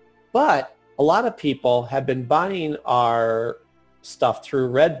 But a lot of people have been buying our stuff through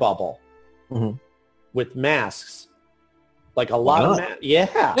Redbubble with masks. Like a lot of masks.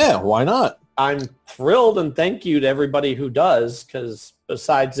 Yeah, why not? I'm thrilled, and thank you to everybody who does, because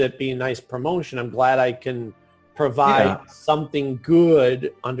besides it being nice promotion, I'm glad I can provide something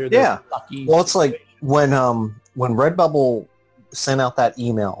good under this lucky Well, it's like when Redbubble sent out that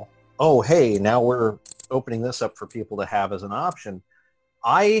email, oh, hey, now we're opening this up for people to have as an option.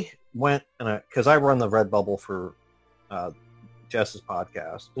 I went, because I run the Redbubble for Jess's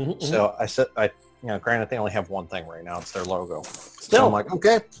podcast. Mhm, So I said, granted they only have one thing right now. It's their logo. Still. So I'm like,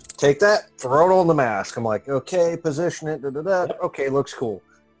 okay, take that, throw it on the mask. I'm like, okay, position it, Okay, looks cool.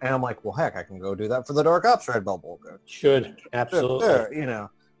 And I'm like, well, heck, I can go do that for the Dark Ops Red Bubble. Should, absolutely. Yeah,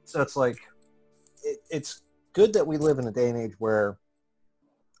 so it's like, it's good that we live in a day and age where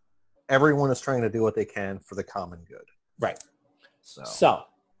everyone is trying to do what they can for the common good. Right. So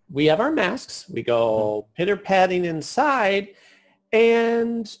we have our masks. We go pitter-patting inside,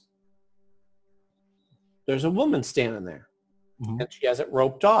 and there's a woman standing there. And she has it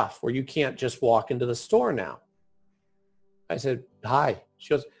roped off where you can't just walk into the store now. I said, hi. She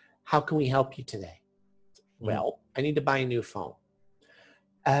goes, how can we help you today? Well, I need to buy a new phone.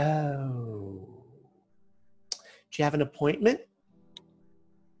 Oh. Do you have an appointment?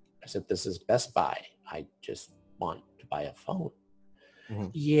 I said, this is Best Buy. I just want to buy a phone.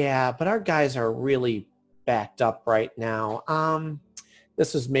 Yeah, but our guys are really backed up right now.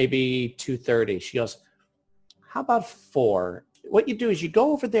 This is maybe 2:30. She goes, how about 4? What you do is you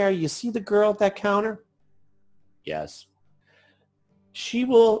go over there, you see the girl at that counter? Yes. She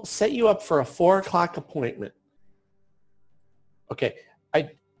will set you up for a 4 o'clock appointment. Okay, I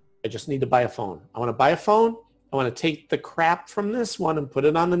just need to buy a phone. I want to buy a phone. I want to take the crap from this one and put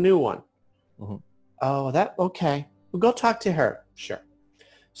it on the new one. Oh, okay. We'll go talk to her. Sure.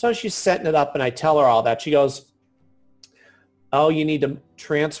 So she's setting it up, and I tell her all that. She goes, oh, you need to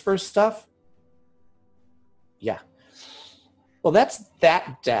transfer stuff? Yeah. Well, that's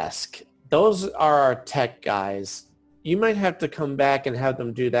that desk. Those are our tech guys. You might have to come back and have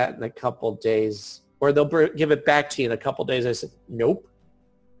them do that in a couple days, or they'll give it back to you in a couple days. I said, nope.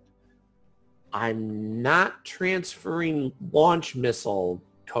 I'm not transferring launch missile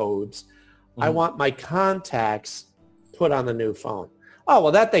codes. I want my contacts put on the new phone. Oh,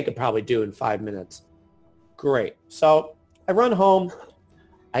 well, that they could probably do in 5 minutes. Great. So I run home.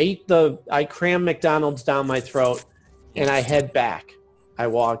 I cram McDonald's down my throat, and I head back. I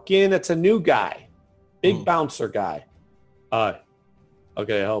walk in. It's a new guy, big bouncer guy. Hi. How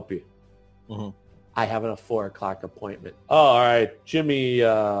can I help you? I have a 4 o'clock appointment. Oh, all right. Jimmy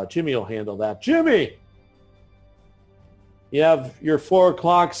will handle that. Jimmy! You have your 4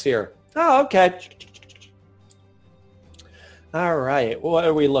 o'clocks here. Oh, okay. All right. What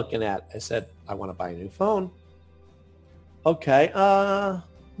are we looking at? I said, I want to buy a new phone. Okay.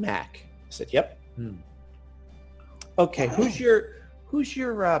 Mac. I said, yep. Okay. Who's your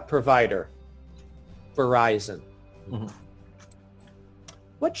provider? Verizon.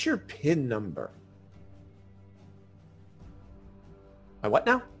 What's your PIN number? My what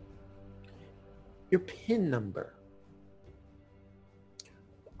now? Your PIN number.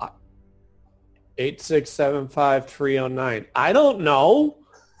 8675309. I don't know.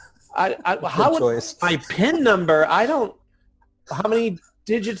 How would my PIN number? I don't. How many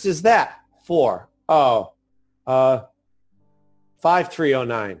digits is that? 4. Oh,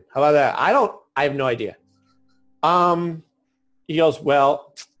 5309. How about that? I have no idea. He goes,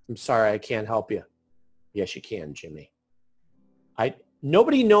 well, I'm sorry, I can't help you. Yes, you can, Jimmy.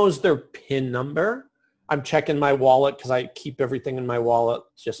 Nobody knows their PIN number. I'm checking my wallet because I keep everything in my wallet.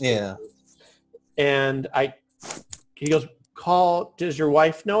 And he goes, does your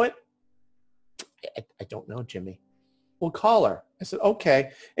wife know it? I don't know, Jimmy. Well, call her. I said,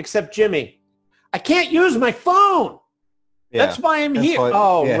 okay, except Jimmy, I can't use my phone. Yeah. That's why I'm here.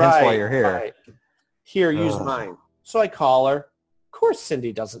 Right. That's why you're here. Right. Here, use mine. So I call her. Of course,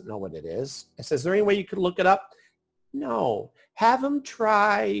 Cindy doesn't know what it is. I said, is there any way you could look it up? No. Have him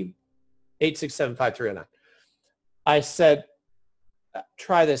try 8675309. I said,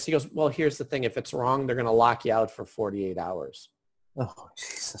 try this. He goes, well, here's the thing. If it's wrong, they're going to lock you out for 48 hours. Oh,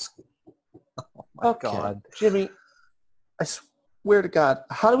 Jesus. Oh, my God. Jimmy, I swear to God,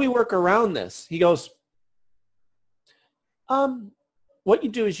 how do we work around this? He goes, what you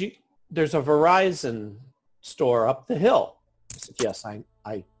do is there's a Verizon store up the hill. I said, yes, I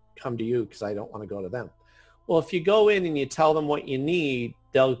come to you because I don't want to go to them. Well, if you go in and you tell them what you need,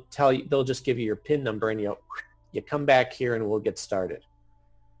 they'll just give you your PIN number, and you come back here and we'll get started.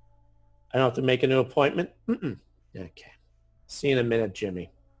 I don't have to make a new appointment? Okay. See you in a minute,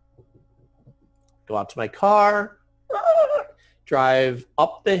 Jimmy. Go out to my car, drive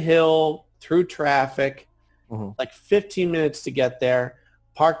up the hill through traffic, like 15 minutes to get there,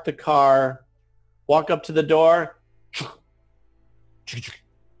 park the car, walk up to the door.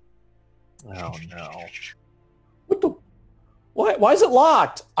 Oh, no. What the? Why is it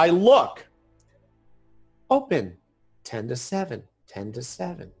locked? I look. Open. 10 to 7. 10 to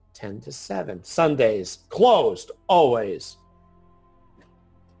 7. 10 to 7. Sundays. Closed. Always.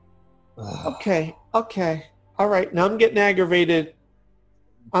 Okay. All All right, now I'm getting aggravated.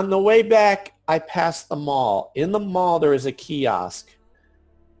 On the way back, I passed the mall. In the mall, there is a kiosk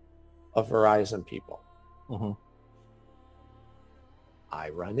of Verizon people. Mm-hmm. I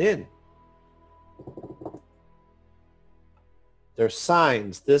run in. There's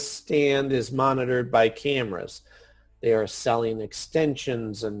signs. This stand is monitored by cameras. They are selling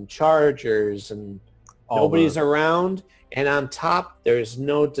extensions and chargers, and nobody's around. And on top, there's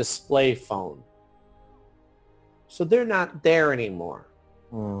no display phone. So they're not there anymore.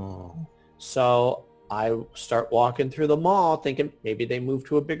 Mm. So I start walking through the mall thinking maybe they moved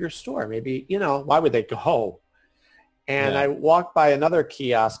to a bigger store. Maybe, why would they go? And I walked by another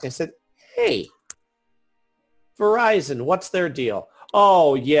kiosk. I said, hey, Verizon, what's their deal?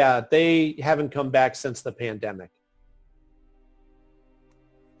 Oh, yeah, they haven't come back since the pandemic.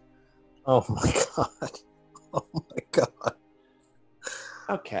 Oh, my God. Oh, my God.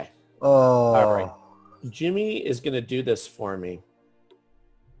 Okay. Oh. All right. Jimmy is going to do this for me.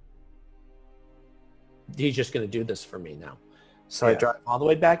 He's just going to do this for me now. So I drive all the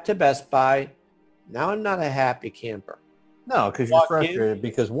way back to Best Buy. Now I'm not a happy camper. No, because you're frustrated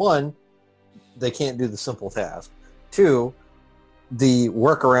because, one, they can't do the simple task. Two, the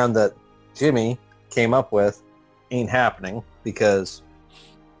workaround that Jimmy came up with ain't happening because,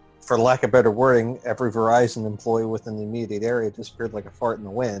 for lack of better wording, every Verizon employee within the immediate area disappeared like a fart in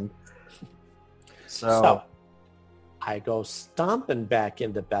the wind. So I go stomping back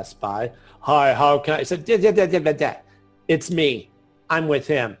into Best Buy. Hi, how can I said, it's me. I'm with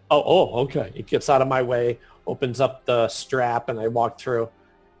him. Oh, okay. He gets out of my way, opens up the strap, and I walk through.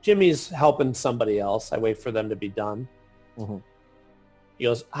 Jimmy's helping somebody else. I wait for them to be done. Mm-hmm. He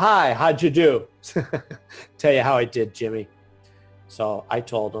goes, hi, how'd you do? Tell you how I did, Jimmy. So I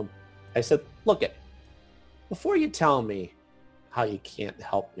told him, I said, look it, before you tell me how you can't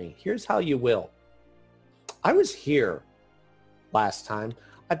help me, here's how you will. I was here last time.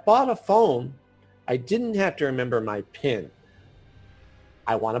 I bought a phone. I didn't have to remember my PIN.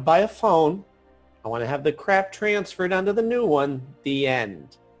 I want to buy a phone. I want to have the crap transferred onto the new one. The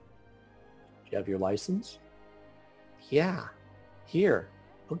end. Do you have your license? Yeah. Here.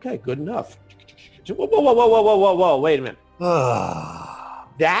 Okay, good enough. Whoa. Wait a minute.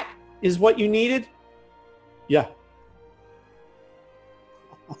 That is what you needed? Yeah.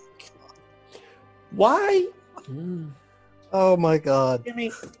 Why? Oh, my God.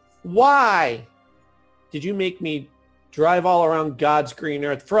 Jimmy, why did you make me drive all around God's green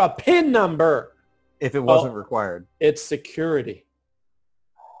earth for a PIN number? If it wasn't required. It's security.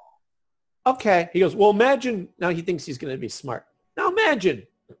 Okay. He goes, well, imagine. Now he thinks he's going to be smart. Now imagine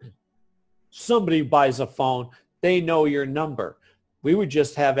somebody buys a phone. They know your number. We would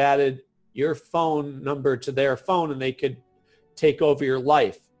just have added your phone number to their phone and they could take over your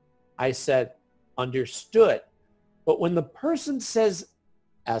life. I said, understood. But when the person says,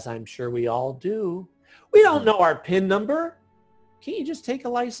 as I'm sure we all do, we don't know our PIN number. Can't you just take a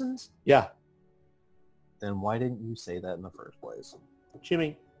license? Yeah. Then why didn't you say that in the first place?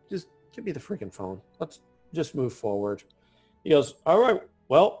 Jimmy, just give me the freaking phone. Let's just move forward. He goes, all right,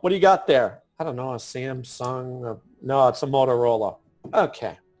 well, what do you got there? I don't know, a Samsung. No, it's a Motorola.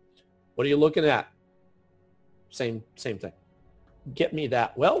 Okay. What are you looking at? Same thing. Get me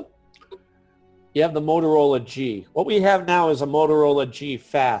that. Well, you have the Motorola G. What we have now is a Motorola G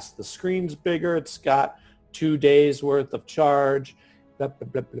Fast. The screen's bigger. It's got 2 days worth of charge.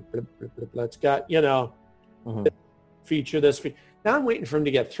 It's got, feature this. Now I'm waiting for him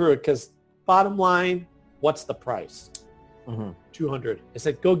to get through it because bottom line, what's the price? $200. I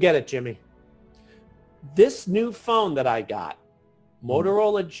said, go get it, Jimmy. This new phone that I got,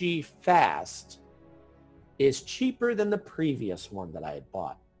 Motorola G Fast, is cheaper than the previous one that I had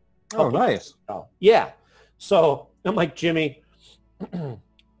bought. Oh, nice. Oh, yeah. So I'm like, Jimmy,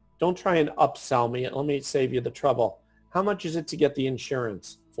 don't try and upsell me. Let me save you the trouble. How much is it to get the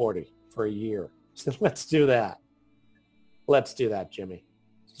insurance? $40 for a year. So let's do that. Let's do that, Jimmy.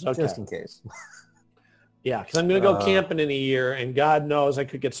 Okay. Just in case. Yeah, because I'm going to go camping in a year, and God knows I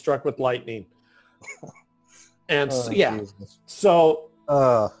could get struck with lightning. And Jesus. So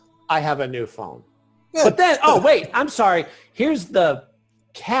I have a new phone. Good. But then, wait, I'm sorry. Here's the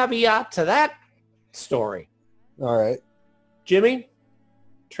caveat to that story. All right. Jimmy,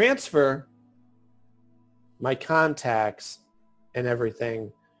 transfer my contacts and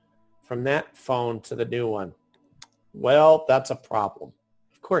everything from that phone to the new one. Well, that's a problem.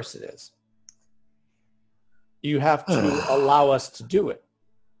 Of course it is. You have to allow us to do it.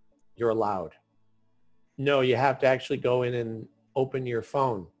 You're allowed. No, you have to actually go in and open your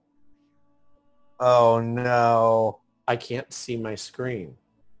phone. Oh, no. I can't see my screen.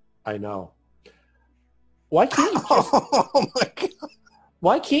 I know. Why can't you just, Oh my God.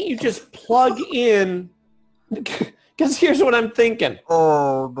 why can't you just plug in? Because here's what I'm thinking.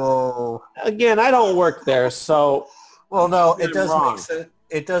 Oh no. Again, I don't work there, so Well, no, it I'm does wrong. make sense.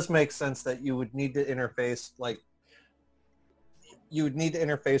 It does make sense that you would need to interface, like, you would need to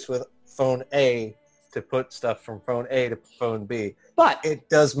interface with phone A to put stuff from phone A to phone B. But it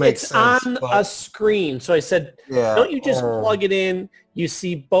does make it's sense. on but- a screen. So I said, Yeah. don't you just plug it in? You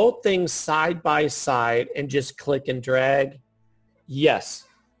see both things side by side and just click and drag? Yes.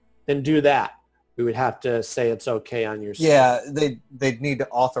 Then do that. We would have to say it's okay on your screen. Yeah, they'd need to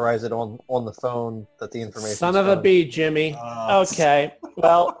authorize it on the phone that the information. Son of a bee, Jimmy. Okay.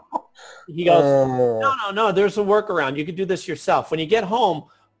 Well, he goes, no, there's a workaround. You can do this yourself. When you get home,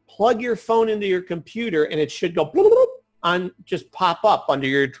 plug your phone into your computer and it should go bloop, bloop, on, just pop up under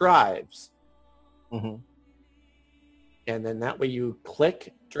your drives. Mm-hmm. And then that way you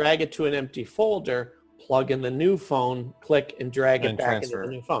click, drag it to an empty folder, plug in the new phone, click and drag it back into the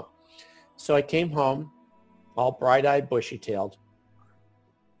new phone. So I came home, all bright-eyed, bushy-tailed,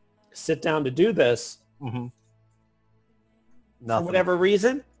 sit down to do this. Mm-hmm. For whatever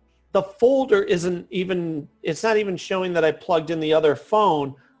reason, the folder isn't even, it's not even showing that I plugged in the other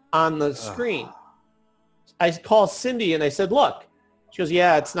phone on the screen. I called Cindy and I said, look. She goes,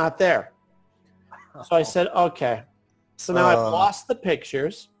 yeah, it's not there. So I said, okay. So now I've lost the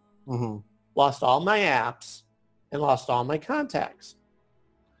pictures, lost all my apps, and lost all my contacts.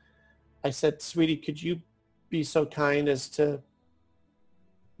 I said, sweetie, could you be so kind as to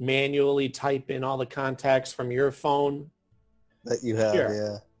manually type in all the contacts from your phone? That you have, Sure.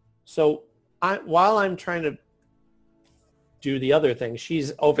 yeah. So while I'm trying to do the other thing,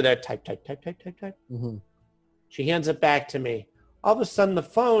 she's over there, type. Mm-hmm. She hands it back to me. All of a sudden the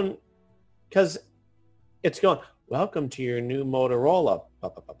phone, because it's going, welcome to your new Motorola.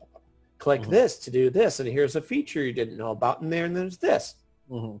 Click this to do this, and here's a feature you didn't know about, and there's this.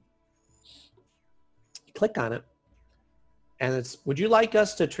 Mm-hmm. Click on it, and it's, would you like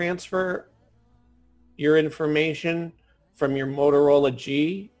us to transfer your information from your Motorola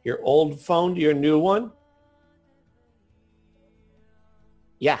G, your old phone, to your new one?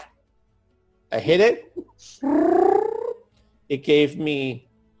 Yeah. I hit it. It gave me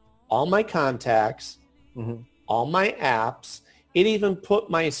all my contacts, all my apps. It even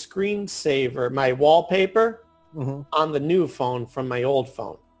put my screensaver, my wallpaper, on the new phone from my old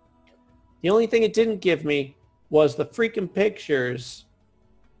phone. The only thing it didn't give me was the freaking pictures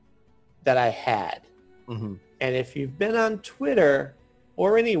that I had. Mm-hmm. And if you've been on Twitter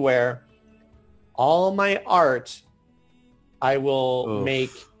or anywhere, all my art I will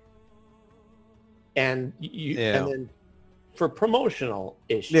make, and and then for promotional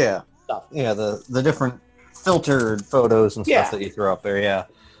issues, stuff. Yeah, the different filtered photos and stuff that you throw up there. Yeah.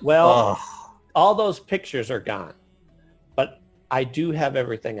 Well, all those pictures are gone, but I do have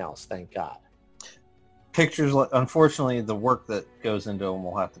everything else. Thank God. Pictures, unfortunately, the work that goes into them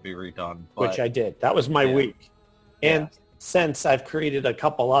will have to be redone. But, which I did. That was my week. And since I've created a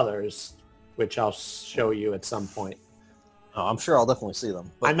couple others, which I'll show you at some point. Oh, I'm sure I'll definitely see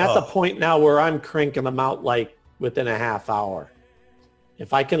them. But, I'm at the point now where I'm cranking them out like within a half hour.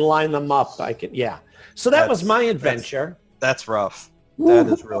 If I can line them up, I can, So that was my adventure. That's rough. That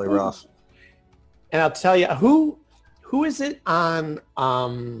is really rough. And I'll tell you, who is it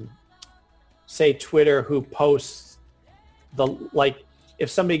on, say, Twitter who posts if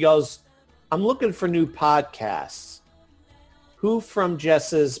somebody goes, I'm looking for new podcasts. Who from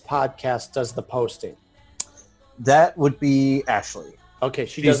Jess's podcast does the posting? That would be Ashley. Okay,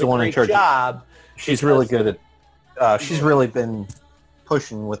 she's does the one in charge. Job. She's really good at. She's really been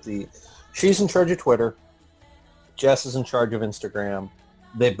pushing with the. She's in charge of Twitter. Jess is in charge of Instagram.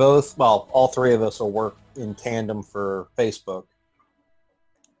 They both, all three of us will work in tandem for Facebook.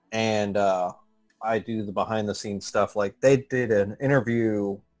 And I do the behind-the-scenes stuff. Like, they did an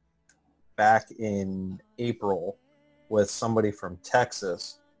interview back in April with somebody from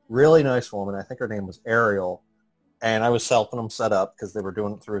Texas. Really nice woman. I think her name was Ariel. And I was helping them set up because they were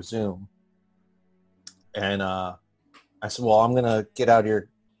doing it through Zoom. And I said, well, I'm going to get out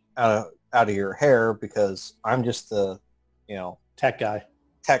of your hair because I'm just the, tech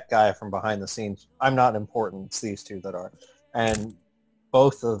guy from behind the scenes. I'm not important. It's these two that are. And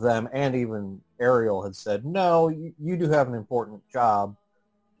both of them and even Ariel had said, no, you do have an important job,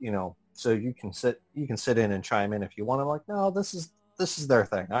 so you can sit in and chime in if you want. I'm like, no, this is their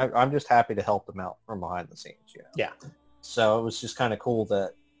thing. I'm just happy to help them out from behind the scenes. Yeah. So it was just kind of cool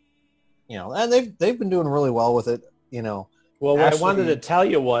that, and they've been doing really well with it. Well, what I wanted to tell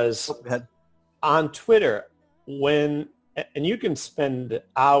you was on Twitter, when And you can spend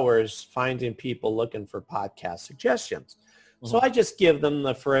hours finding people looking for podcast suggestions. So I just give them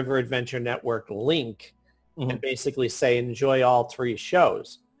the Forever Adventure Network link and basically say, enjoy all 3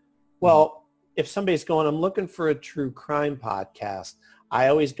 shows. Well, if somebody's going, I'm looking for a true crime podcast, I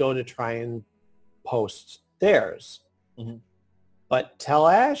always go to try and post theirs. But tell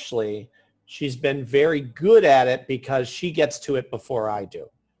Ashley she's been very good at it because she gets to it before I do.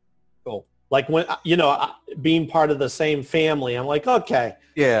 Cool. Like when, being part of the same family, I'm like, okay.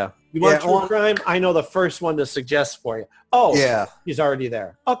 Yeah. You want true crime? I know the first one to suggest for you. Oh, yeah. He's already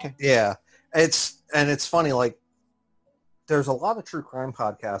there. Okay. Yeah. It's funny, like, there's a lot of true crime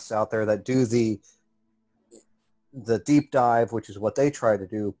podcasts out there that do the deep dive, which is what they try to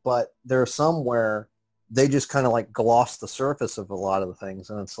do, but there's some where they just kind of like gloss the surface of a lot of the things,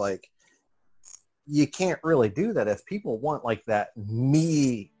 and it's like, you can't really do that if people want like that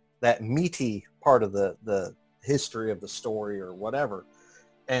meaty part of the history of the story or whatever.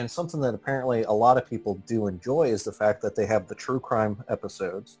 And something that apparently a lot of people do enjoy is the fact that they have the true crime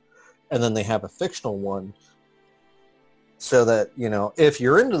episodes and then they have a fictional one, so that, if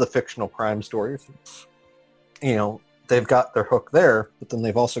you're into the fictional crime stories, they've got their hook there, but then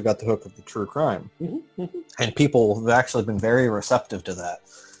they've also got the hook of the true crime. And people have actually been very receptive to that.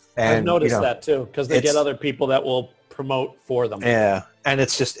 And, I've noticed that too, because they get other people that will promote for them. Yeah, and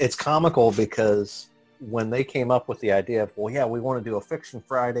it's comical because when they came up with the idea of, well, yeah, we want to do a Fiction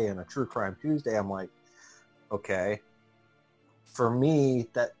Friday and a True Crime Tuesday, I'm like, okay. For me,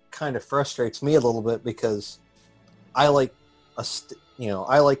 that kind of frustrates me a little bit because I like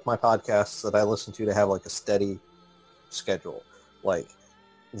I like my podcasts that I listen to have like a steady schedule. Like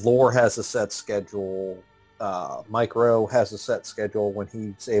Lore has a set schedule. Mike Rowe has a set schedule when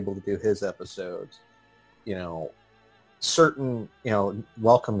he's able to do his episodes. Certain,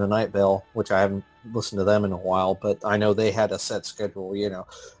 Welcome to Night Vale, which I haven't listened to them in a while, but I know they had a set schedule,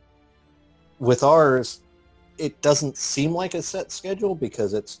 With ours, it doesn't seem like a set schedule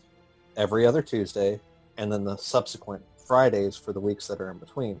because it's every other Tuesday and then the subsequent Fridays for the weeks that are in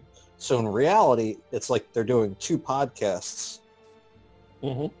between. So in reality, it's like they're doing 2 podcasts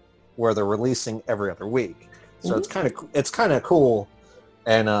where they're releasing every other week. So it's kind of cool,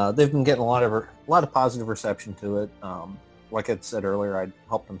 and they've been getting a lot of positive reception to it. Like I said earlier, I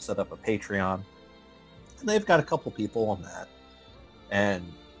helped them set up a Patreon, and they've got a couple people on that, and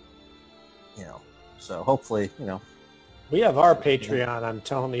so hopefully we have our Patreon. I'm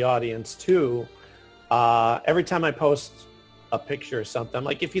telling the audience too. Every time I post a picture or something, I'm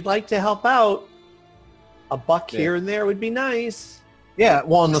like, if you'd like to help out, $1 here and there would be nice. Yeah,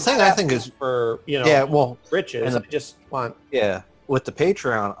 well, and the thing I think is for riches. And I just want with the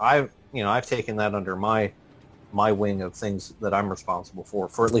Patreon, I've taken that under my wing of things that I'm responsible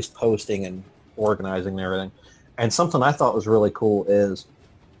for at least posting and organizing and everything. And something I thought was really cool is,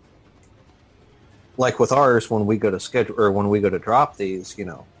 like with ours, when we go to schedule or when we go to drop these,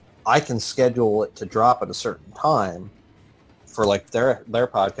 I can schedule it to drop at a certain time for like their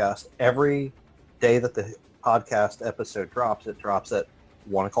podcast. Every day that the podcast episode drops, it drops at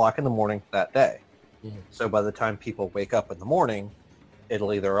 1:00 in the morning that day. So by the time people wake up in the morning,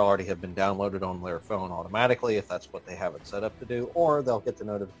 it'll either already have been downloaded on their phone automatically if that's what they have it set up to do, or they'll get the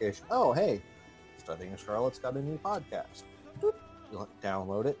notification, oh, hey, Studying Charlotte's got a new podcast. Boop. You'll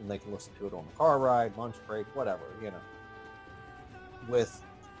download it and they can listen to it on the car ride, lunch break, whatever, With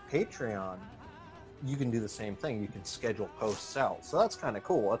Patreon, you can do the same thing. You can schedule posts out. So that's kind of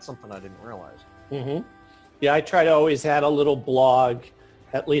cool. That's something I didn't realize. Yeah, I try to always add a little blog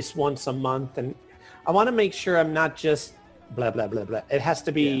at least once a month, and I want to make sure I'm not just blah, blah, blah, blah. It has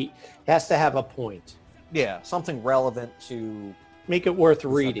to be, it has to have a point. Yeah, something relevant to... Make it worth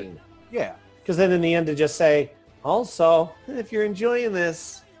reading. Yeah. Because then in the end to just say, also, if you're enjoying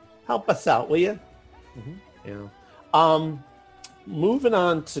this, help us out, will you? Moving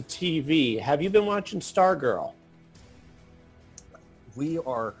on to TV, have you been watching Stargirl? We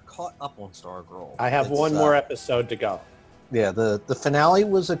are caught up on Stargirl. I have one more episode to go. Yeah, the finale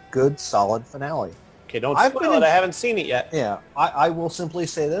was a good, solid finale. Okay, don't spoil it. I haven't seen it yet. Yeah, I will simply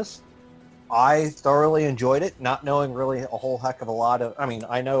say this. I thoroughly enjoyed it, not knowing really a whole heck of a lot of... I mean,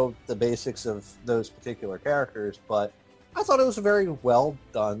 I know the basics of those particular characters, but I thought it was a very well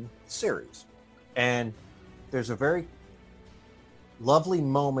done series. And there's a very lovely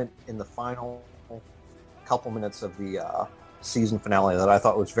moment in the final couple minutes of the season finale that I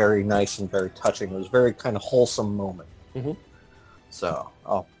thought was very nice and very touching. It was a very kind of wholesome moment. So,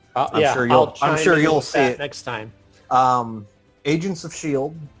 I'm sure you'll see it next time. Agents of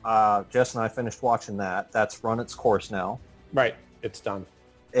S.H.I.E.L.D. Jess and I finished watching that. That's run its course now. Right. It's done.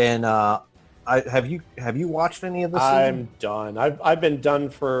 And Have you watched any of this? I'm done. I've been done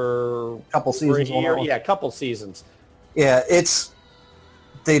for a couple seasons. A year. Yeah, a couple seasons. Yeah,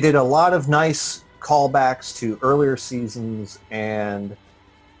 they did a lot of nice callbacks to earlier seasons, and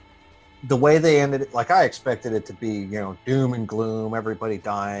the way they ended it, like I expected it to be, doom and gloom, everybody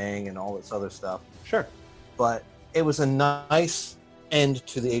dying and all this other stuff. Sure. But it was a nice end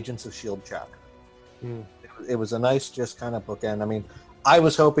to the Agents of S.H.I.E.L.D. chapter. It was a nice just kind of bookend. I mean, I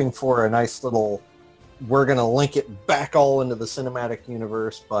was hoping for a nice little, we're going to link it back all into the cinematic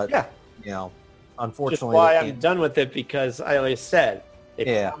universe, but, unfortunately... That's why I'm done with it, because, like I said,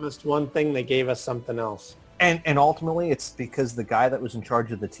 they promised one thing, they gave us something else. And ultimately, it's because the guy that was in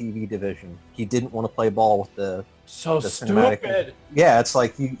charge of the TV division, he didn't want to play ball with the cinematic. Stupid. Yeah, it's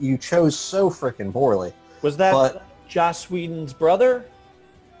like you chose so freaking poorly. Was that Joss Whedon's brother?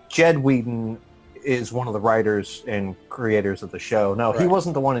 Jed Whedon is one of the writers and creators of the show. No, he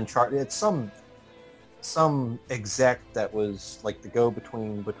wasn't the one in charge. It's some exec that was like the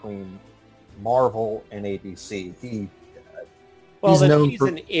go-between between Marvel and ABC.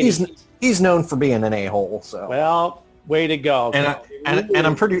 He's known for being an a-hole. So well, way to go. And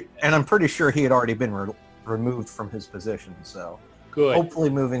I'm pretty sure he had already been removed from his position. So good. Hopefully,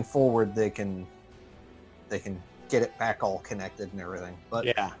 moving forward, they can get it back all connected and everything. But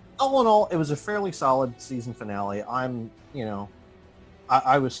yeah, all in all, it was a fairly solid season finale. I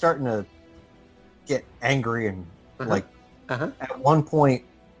was starting to get angry and at one point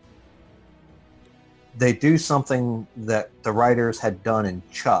they do something that the writers had done in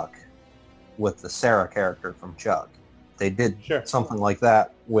Chuck with the Sarah character from Chuck. They did something like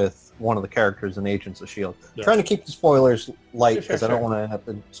that with one of the characters in Agents of S.H.I.E.L.D. Yeah. Trying to keep the spoilers light because I don't want to end up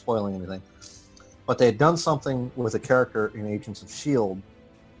spoiling anything. But they had done something with a character in Agents of S.H.I.E.L.D.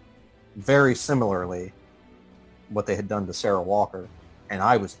 very similarly what they had done to Sarah Walker, and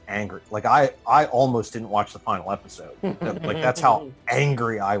I was angry. Like, I almost didn't watch the final episode. Like, that's how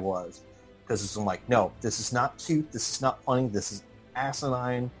angry I was. Because I'm like, no, this is not cute, this is not funny, this is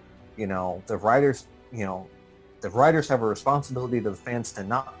asinine. The writers have a responsibility to the fans to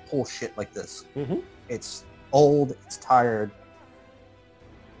not pull shit like this. It's old, it's tired.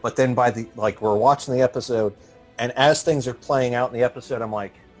 But then we're watching the episode, and as things are playing out in the episode, I'm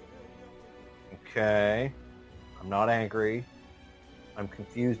like, okay, I'm not angry. I'm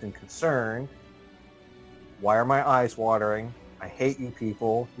confused and concerned. Why are my eyes watering? I hate you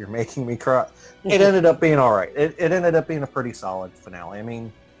people. You're making me cry. It ended up being all right. It ended up being a pretty solid finale. I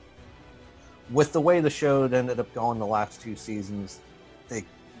mean, with the way the show ended up going the last two seasons,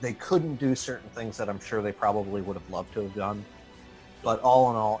 they couldn't do certain things that I'm sure they probably would have loved to have done. But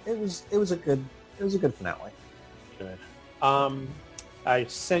all in all, it was a good finale. Good. I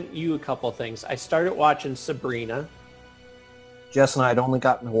sent you a couple things. I started watching Sabrina. Jess and I had only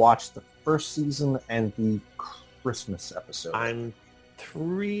gotten to watch the first season and the Christmas episode. I'm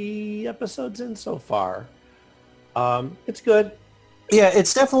 3 episodes in so far. It's good. Yeah,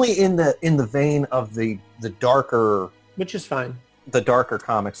 it's definitely in the vein of the darker, which is fine. The darker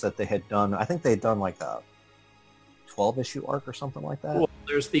comics that they had done. I think they had done like a 12-issue arc or something like that. Well,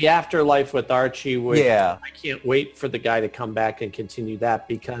 there's the Afterlife with Archie, which I can't wait for the guy to come back and continue that,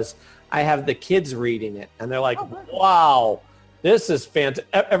 because I have the kids reading it and they're like, wow, this is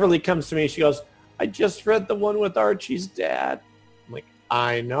fantastic. Everly comes to me, she goes, I just read the one with Archie's dad. I'm like,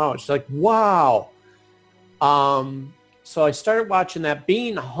 I know. She's like, wow. So I started watching that.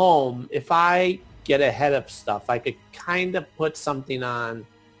 Being home, if I get ahead of stuff, I could kind of put something on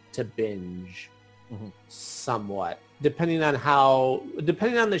to binge somewhat. Depending on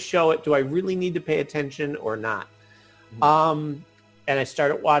the show, do I really need to pay attention or not? And I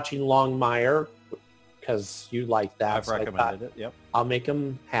started watching Longmire because you like that. I've recommended it, yep. I'll make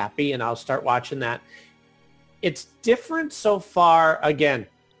them happy and I'll start watching that. It's different so far. Again,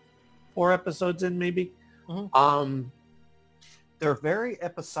 4 episodes in maybe. They're very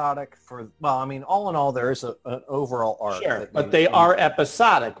episodic all in all, there is an overall arc. Sure, but they are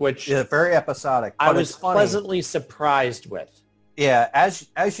episodic, which... Yeah, very episodic. I was pleasantly surprised with. Yeah, as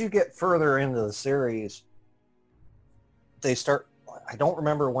you get further into the series, they start... I don't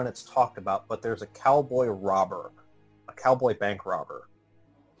remember when it's talked about, but there's a cowboy bank robber,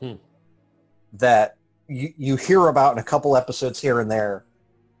 that you hear about in a couple episodes here and there,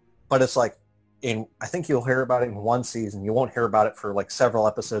 but it's like, I think you'll hear about it in one season. You won't hear about it for like several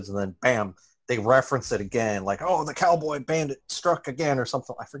episodes, and then bam, they reference it again. Like, oh, the cowboy bandit struck again or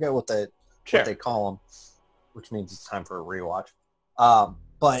something. I forget what they call them, which means it's time for a rewatch.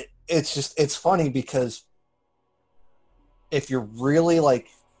 But it's funny because if you're really like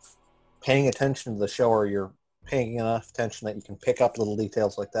paying attention to the show, or you're paying enough attention that you can pick up little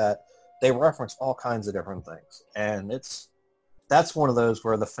details like that, they reference all kinds of different things. And that's one of those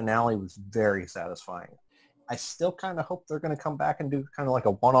where the finale was very satisfying. I still kind of hope they're going to come back and do kind of like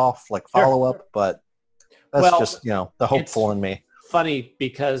a one-off like follow-up, but that's just, the hopeful in me. Funny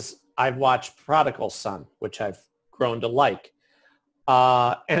because I've watched Prodigal Son, which I've grown to like. So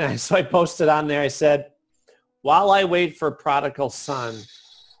I posted on there, I said, while I wait for Prodigal Son,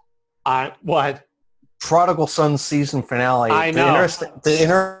 Prodigal Son season finale. I know. The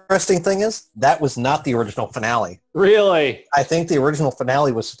interesting thing is that was not the original finale. Really? I think the original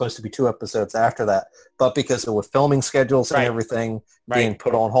finale was supposed to be 2 episodes after that, but because of filming schedules and everything being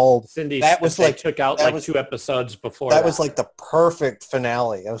put on hold, Cindy, that was they took out 2 episodes before that. That was like the perfect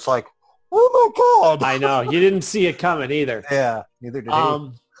finale. I was like, oh my God. I know. You didn't see it coming either. Yeah, neither did he.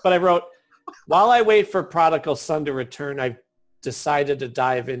 But I wrote, while I wait for Prodigal Son to return, I've decided to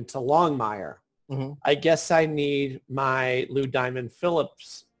dive into Longmire. Mm-hmm. I guess I need my Lou Diamond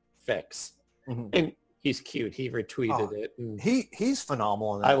Phillips fix. Mm-hmm. And he's cute. He retweeted it. And he's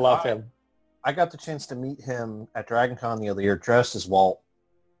phenomenal in that. I love him. I got the chance to meet him at DragonCon the other year dressed as Walt.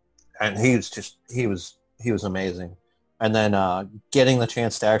 And he was amazing. And then getting the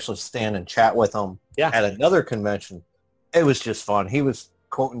chance to actually stand and chat with him at another convention, it was just fun. He was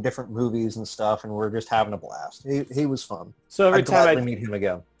quoting different movies and stuff, and we're just having a blast. He was fun. So every time I'd meet him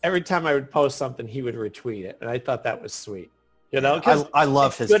again. Every time I would post something, he would retweet it, and I thought that was sweet. I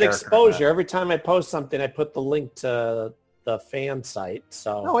love his good exposure. Every time I post something, I put the link to the fan site.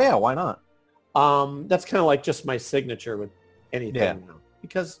 So why not? That's kind of like just my signature with anything now.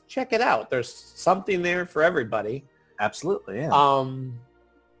 Because check it out, there's something there for everybody. Absolutely, yeah.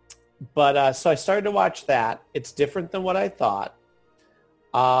 But so I started to watch that. It's different than what I thought.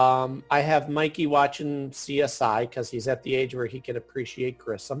 I have Mikey watching CSI because he's at the age where he can appreciate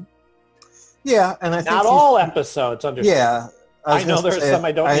Grissom. Yeah, and I think not all episodes. Yeah, I know there's some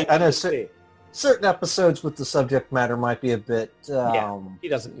I don't need to see. Certain episodes with the subject matter might be a bit. He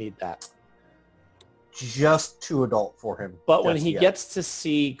doesn't need that. Just too adult for him. But when he gets to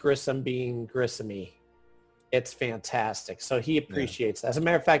see Grissom being Grissom-y, it's fantastic. So he appreciates that. As a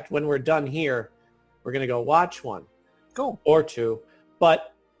matter of fact, when we're done here, we're going to go watch one. Cool. Or 2.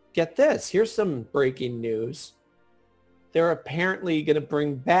 But get this. Here's some breaking news. They're apparently going to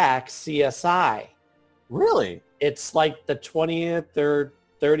bring back CSI. Really? It's like the 20th or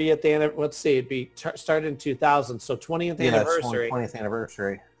 30th anniversary. Let's see. It'd be started in 2000. So 20th anniversary. 20th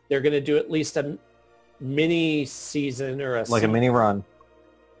anniversary. They're going to do at least a mini season or a mini run.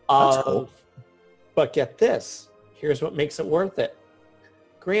 That's cool. But get this. Here's what makes it worth it.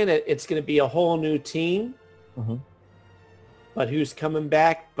 Granted, it's going to be a whole new team. Mm-hmm. But who's coming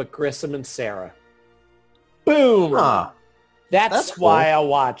back but Grissom and Sarah? Boom! That's why I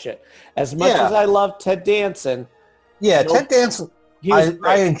watch it. As much as I love Ted Danson. Yeah, Ted Danson.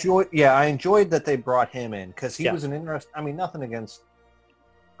 I enjoyed that they brought him in because he was an interesting. I mean, nothing against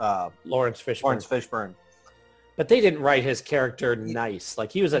Lawrence Fishburne. But they didn't write his character nice.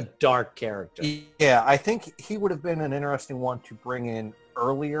 Like, he was a dark character. Yeah, I think he would have been an interesting one to bring in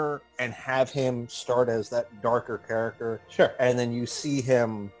earlier and have him start as that darker character. Sure. And then you see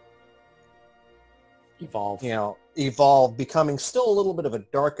him evolve, becoming still a little bit of a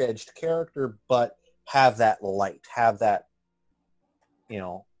dark-edged character, but have that light, have that,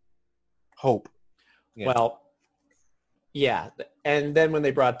 hope. Well, yeah. And then when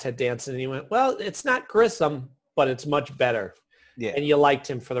they brought Ted Danson, he went, well, it's not Grissom, but it's much better. Yeah. And you liked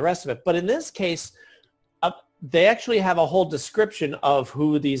him for the rest of it. But in this case, they actually have a whole description of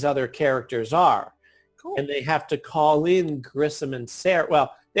who these other characters are. Cool. And they have to call in Grissom and Sarah.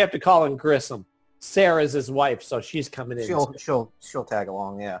 Well, they have to call in Grissom. Sarah's his wife, so she's coming in. She'll tag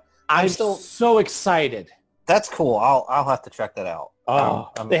along, yeah. I'm still so excited. That's cool. I'll have to check that out.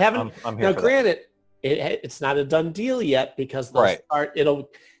 They haven't. I'm here now, granted, it's not a done deal yet because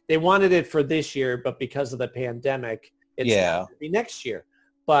they wanted it for this year, but because of the pandemic, it's not going to be next year.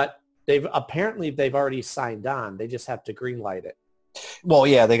 But they've already signed on. They just have to greenlight it. Well,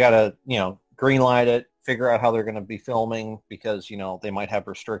 yeah, they got to greenlight it, figure out how they're going to be filming because they might have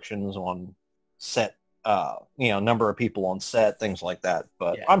restrictions on set, number of people on set, things like that.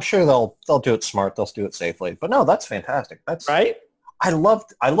 But I'm sure they'll do it smart. They'll do it safely. But no, that's fantastic. That's right. I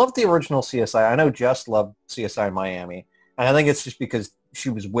loved the original CSI. I know Jess loved CSI Miami, and I think it's just because she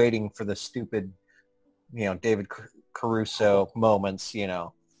was waiting for the stupid, David Caruso moments.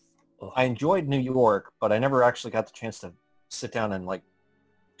 I enjoyed New York, but I never actually got the chance to sit down and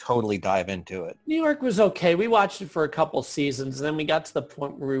totally dive into it. New York was okay. We watched it for a couple seasons, and then we got to the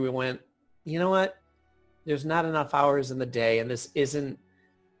point where we went, you know what? There's not enough hours in the day, and this isn't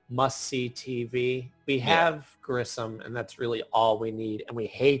must-see TV. We have Grissom, and that's really all we need. And we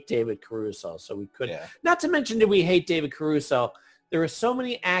hate David Caruso, so we couldn't. Yeah. Not to mention, did we hate David Caruso? There were so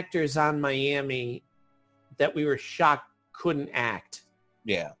many actors on Miami that we were shocked couldn't act.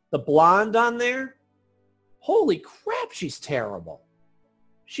 Yeah. The blonde on there, holy crap, she's terrible.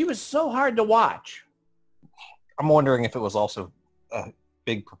 She was so hard to watch. I'm wondering if it was also a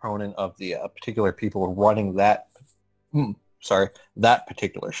big proponent of the particular people running that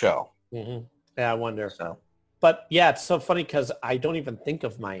particular show. Mm-hmm. Yeah, I wonder. So. But yeah, it's so funny because I don't even think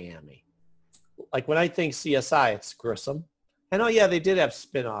of Miami. Like when I think CSI, it's Grissom. And oh yeah, they did have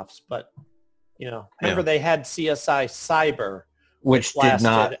spin-offs, but remember they had CSI Cyber, which did lasted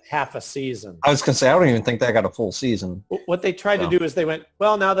not half a season. I was going to say, I don't even think that got a full season. What they tried to do is they went,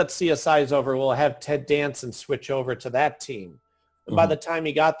 well, now that CSI is over, we'll have Ted Danson switch over to that team. And by the time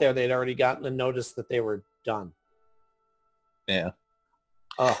he got there, they'd already gotten a notice that they were done. Yeah.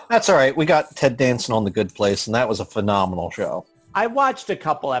 Oh. That's all right. We got Ted Danson on The Good Place, and that was a phenomenal show. I watched a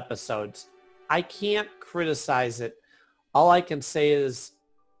couple episodes. I can't criticize it. All I can say is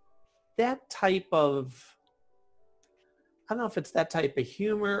that type of, I don't know if it's that type of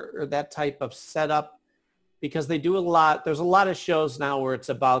humor or that type of setup, because they do a lot. There's a lot of shows now where it's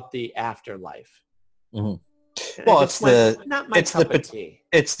about the afterlife. Mm-hmm. Well, it's not my cup of tea.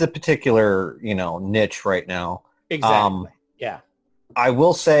 It's the particular, niche right now. Exactly. Yeah. I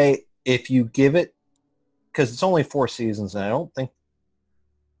will say, if you give it, because it's only 4 seasons, and I don't think,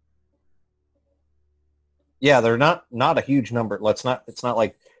 they're not a huge number. It's not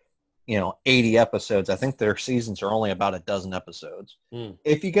like, 80 episodes. I think their seasons are only about a dozen episodes.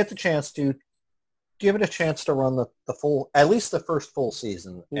 If you get the chance to, give it a chance to run the full, at least the first full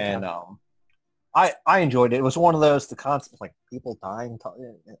season. Okay. And I enjoyed it. It was one of those, the concept, like people dying,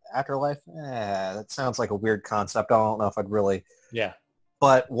 afterlife. That sounds like a weird concept. I don't know if I'd really. Yeah.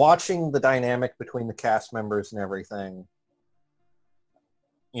 But watching the dynamic between the cast members and everything,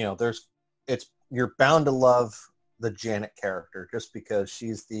 you're bound to love the Janet character just because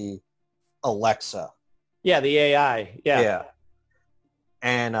she's the Alexa. Yeah, the AI. Yeah.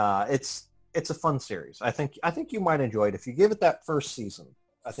 And it's a fun series. I think you might enjoy it if you give it that first season.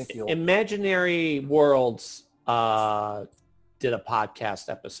 I think you'll. Imaginary Worlds did a podcast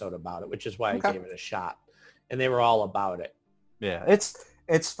episode about it, which is why I gave it a shot, and they were all about it. Yeah,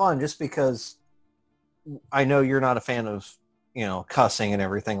 it's fun just because I know you're not a fan of cussing and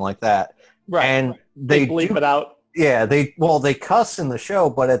everything like that. Right. And they bleep it out. Yeah, they cuss in the show,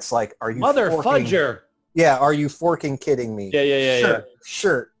 but it's like, are you mother fudger? Yeah, are you forking kidding me? Yeah.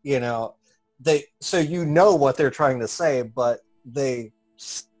 Sure. So what they're trying to say, but they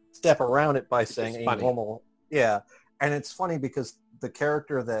step around it by saying a normal. Yeah, and it's funny because the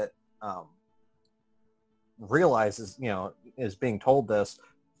character that realizes is being told this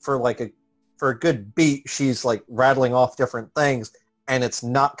for a good beat, she's like rattling off different things, and it's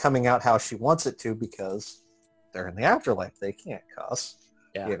not coming out how she wants it to because they're in the afterlife. They can't cuss.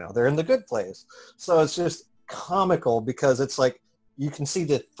 Yeah. They're in the good place. So it's just comical because it's like you can see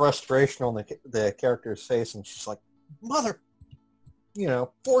the frustration on the character's face, and she's like, mother,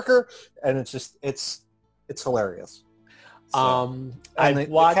 forker, and it's hilarious. So,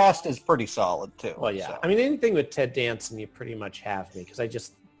 the cast is pretty solid too. Well, yeah. So. I mean, anything with Ted Danson, you pretty much have me because I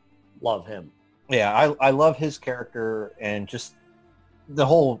just love him. Yeah, I love his character and just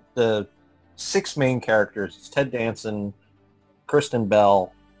the 6 main characters. It's Ted Danson, Kristen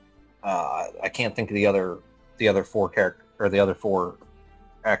Bell. I can't think of the other 4 characters or the other 4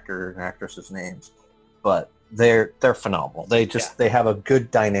 actor and actresses' names, but they're phenomenal. They have a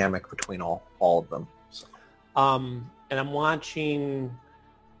good dynamic between all of them. So. And I'm watching.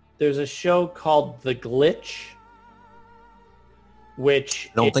 There's a show called The Glitch, which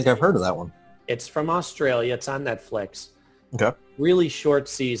I don't think I've heard of that one. It's from Australia. It's on Netflix. Okay. Really short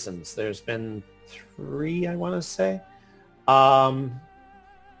seasons. There's been 3, I want to say. So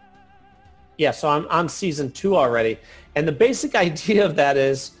I'm on season 2 already. And the basic idea of that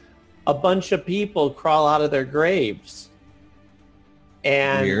is a bunch of people crawl out of their graves.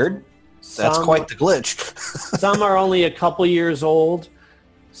 And weird. That's quite the glitch. Some are only a couple years old.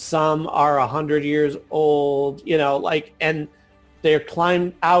 Some are 100 years old, and they're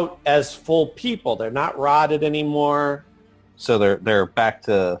climbed out as full people. They're not rotted anymore. So they're back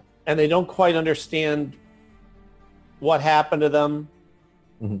to... And they don't quite understand what happened to them.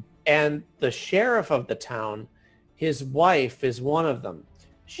 Mm-hmm. And the sheriff of the town, his wife is one of them.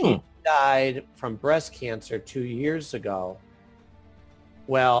 She died from breast cancer 2 years ago.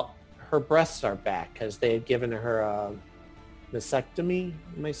 Well, her breasts are back because they had given her a mastectomy.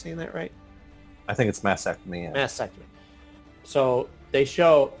 Am I saying that right? I think it's mastectomy. Yeah. Mastectomy. So they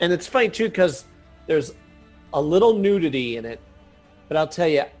show, and it's funny too because there's a little nudity in it, but I'll tell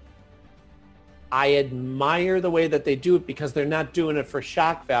you, I admire the way that they do it because they're not doing it for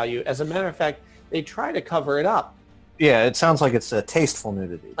shock value. As a matter of fact, they try to cover it up. Yeah, it sounds like it's a tasteful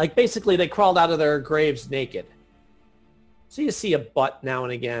nudity. Like basically they crawled out of their graves naked. So you see a butt now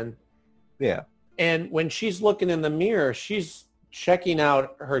and again. Yeah. And when she's looking in the mirror, she's checking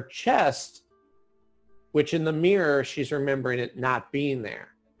out her chest, which in the mirror, she's remembering it not being there.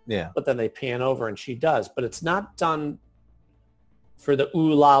 Yeah. But then they pan over and she does. But it's not done for the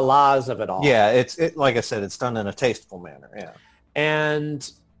ooh la las of it all. Yeah, it's like I said, it's done in a tasteful manner. Yeah.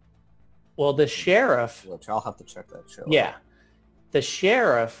 And well, the sheriff, which I'll have to check that show. Yeah, the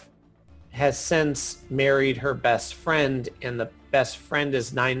sheriff has since married her best friend, and the best friend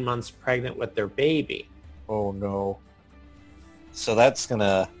is 9 months pregnant with their baby. Oh no! So that's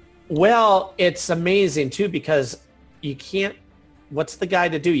gonna. Well, it's amazing too because you can't. What's the guy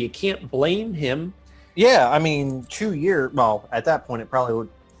to do? You can't blame him. Yeah, I mean, 2 years. Well, at that point, it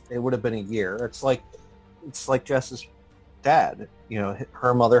would have been a year. It's like Jess's dad. You know,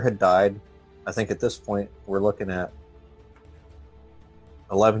 her mother had died. I think at this point we're looking at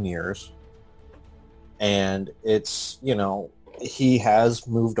 11 years, and it's, you know, he has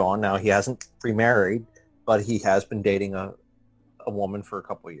moved on now. He hasn't remarried, but he has been dating a woman for a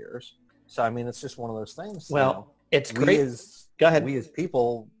couple of years. So I mean, it's just one of those things. Well, you know, it's great. Go ahead. We as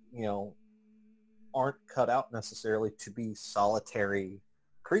people, you know, aren't cut out necessarily to be solitary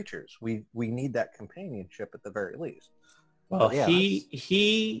creatures. We need that companionship at the very least. Well, yeah, he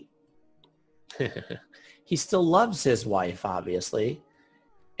he still loves his wife, obviously,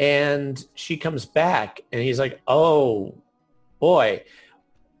 and she comes back, and he's like, "Oh boy."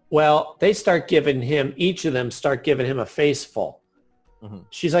 Well, they start giving him, each of them start giving him a faceful. Mm-hmm.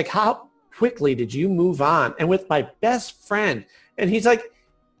 She's like, "How quickly did you move on? And with my best friend?" And he's like,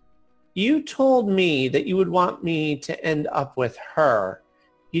 "You told me that you would want me to end up with her.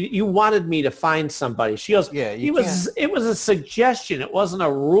 You wanted me to find somebody." She goes, "Yeah, it was a suggestion. It wasn't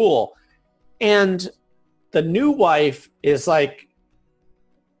a rule." And the new wife is like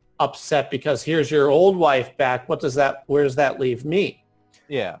upset because here's your old wife back. Where does that leave me?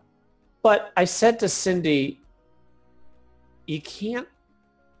 Yeah. But I said to Cindy, you can't,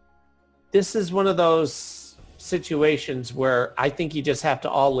 this is one of those situations where I think you just have to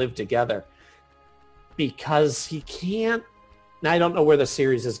all live together because he can't, and I don't know where the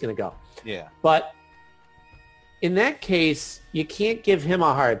series is going to go. Yeah. But in that case, you can't give him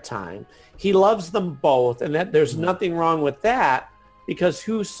a hard time. He loves them both, and that there's nothing wrong with that because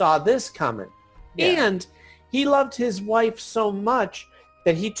who saw this coming? Yeah. And he loved his wife so much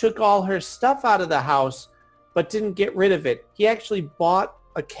that he took all her stuff out of the house but didn't get rid of it. He actually bought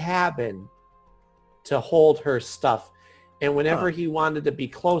a cabin to hold her stuff, and whenever he wanted to be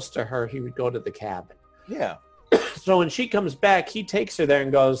close to her, he would go to the cabin. Yeah. So when she comes back, he takes her there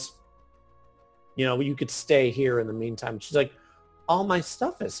and goes, you know, you could stay here in the meantime. She's like, all my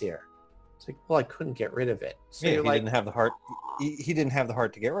stuff is here. It's like, well, I couldn't get rid of it. So yeah, he didn't have the heart. He didn't have the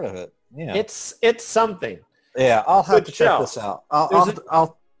heart to get rid of it. Yeah. It's something. Yeah, I'll have to check this out.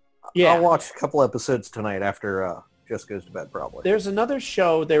 I'll watch a couple episodes tonight after Jess goes to bed, probably. There's another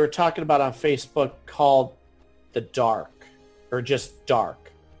show they were talking about on Facebook called The Dark, or just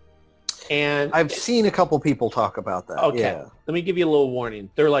Dark. And I've seen a couple people talk about that. Okay, yeah. Let me give you a little warning.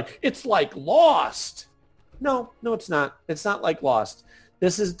 They're like, it's like Lost. No, it's not. It's not like Lost.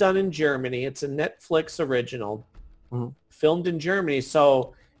 This is done in Germany. It's a Netflix original, filmed in Germany,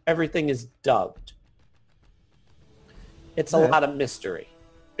 so everything is dubbed. It's a lot of mystery,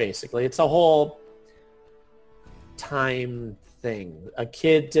 basically. It's a whole time thing. A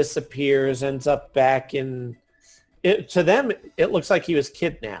kid disappears, ends up back in... to them, it looks like he was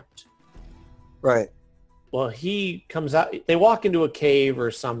kidnapped. Right. Well, he comes out... They walk into a cave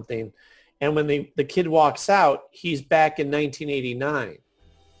or something, and when the kid walks out, he's back in 1989.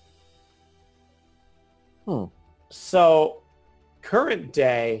 So, current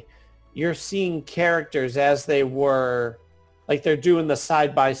day, you're seeing characters as they were... Like they're doing the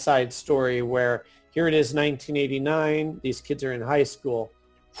side-by-side story where here it is 1989, these kids are in high school.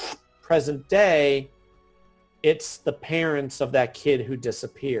 Present day, it's the parents of that kid who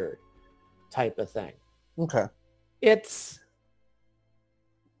disappeared type of thing. Okay. It's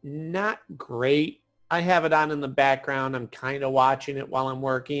not great. I have it on in the background. I'm kind of watching it while I'm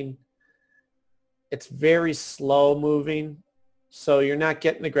working. It's very slow moving, so you're not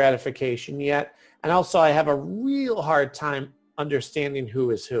getting the gratification yet. And also I have a real hard time understanding who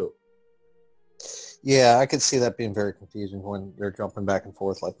is who. Yeah, I could see that being very confusing when they're jumping back and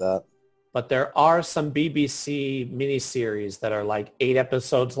forth like that. but there are some BBC miniseries that are like 8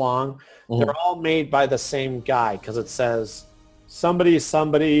 episodes long. Mm-hmm. They're all made by the same guy because it says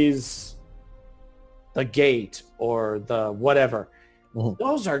somebody's The Gate or the whatever. Mm-hmm.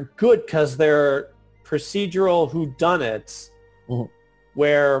 Those are good because they're procedural whodunits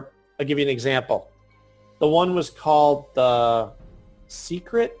where, I'll give you an example. The one was called The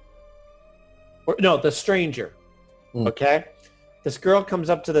Secret, or no, The Stranger. Okay? This girl comes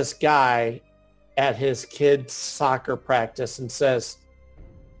up to this guy at his kid's soccer practice and says,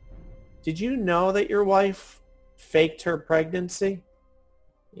 "Did you know that your wife faked her pregnancy?"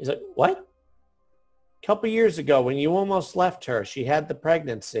 He's like, "What?" "A couple years ago when you almost left her, she had the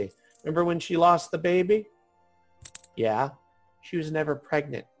pregnancy. Remember when she lost the baby?" "Yeah, she was never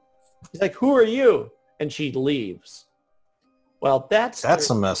pregnant." He's like, "Who are you?" And she leaves. Well, that's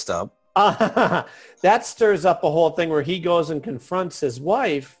a messed up. that stirs up a whole thing where he goes and confronts his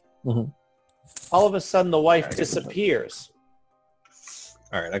wife. All of a sudden, the wife disappears.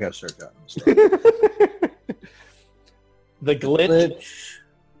 All right, I got to start jotting this down. The Glitch.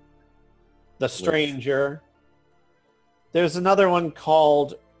 The Stranger. There's another one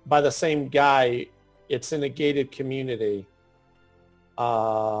called, by the same guy, it's in a gated community.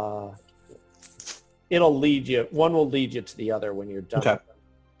 It'll lead you. One will lead you to the other when you're done. Okay.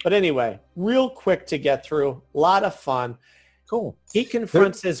 But anyway, real quick to get through. A lot of fun. Cool. He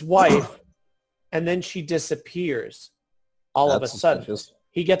confronts his wife, and then she disappears. All of a sudden,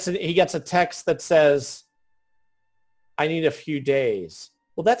 he gets a text that says, "I need a few days."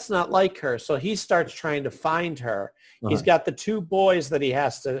 Well, that's not like her. So he starts trying to find her. He's got the 2 boys that he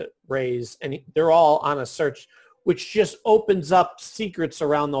has to raise, and they're all on a search, which just opens up secrets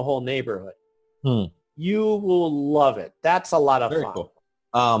around the whole neighborhood. You will love it. That's a lot of fun. Cool.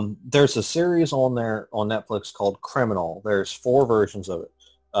 There's a series on there on Netflix called Criminal. There's 4 versions of it.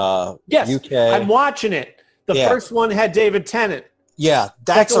 Yes, UK. I'm watching it. The first one had David Tennant. Yeah,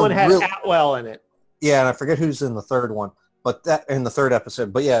 that's second one had Atwell in it. Yeah, and I forget who's in the third one, but that in the third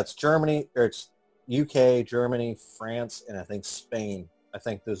episode. But yeah, it's Germany, or it's UK, Germany, France, and I think Spain. I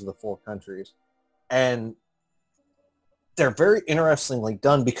think those are the 4 countries, and they're very interestingly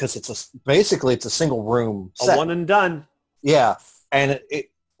done because basically it's a single room set. A one and done. Yeah, and it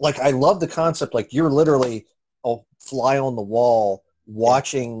like I love the concept. Like you're literally a fly on the wall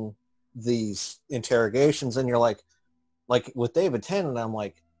watching these interrogations, and you're like with David Tennant, I'm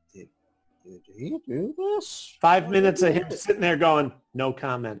like, did he do this? 5 minutes of him sitting there going, no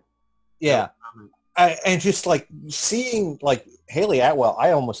comment. Yeah. No comment. And just like seeing like Haley Atwell,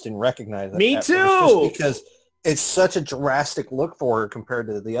 I almost didn't recognize that. Me too. Just because it's such a drastic look for her compared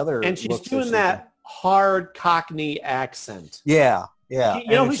to the other. And she's doing that hard Cockney accent. Yeah, yeah. You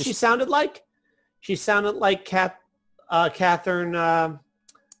know who she sounded like? She sounded like Catherine,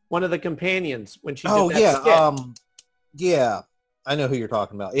 one of the companions when she did that skit. Yeah, I know who you're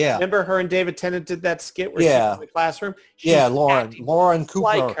talking about. Yeah. Remember her and David Tennant did that skit where she was in the classroom? Lauren Cooper.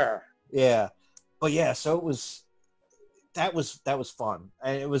 Like her. Yeah. But yeah, so that was fun.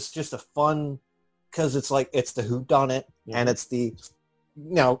 And it was just a fun, because it's like, it's the whodunit, and it's the,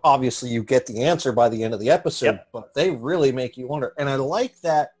 obviously you get the answer by the end of the episode, but they really make you wonder. And I like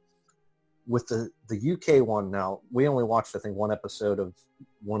that with the UK one now. We only watched, I think, 1 episode of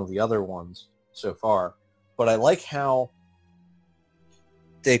one of the other ones so far. But I like how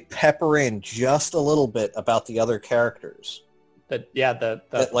they pepper in just a little bit about the other characters. The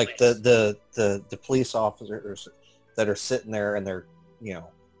police officers that are sitting there, and they're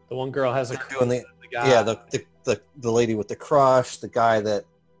the one girl has doing the guy. the lady with the crush, the guy that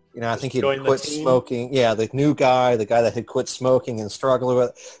I think he'd quit smoking. Yeah, the new guy, the guy that had quit smoking and struggled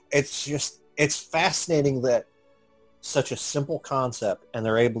with it. It's fascinating that such a simple concept, and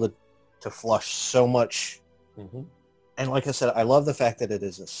they're able to flush so much. And like I said, I love the fact that it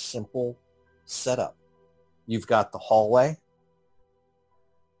is a simple setup. You've got the hallway,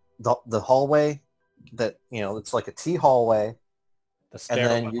 the hallway that it's like a T hallway, and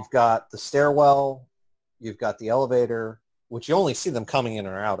then you've got the stairwell, you've got the elevator, which you only see them coming in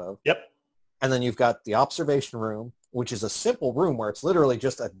or out of. Yep. And then you've got the observation room, which is a simple room where it's literally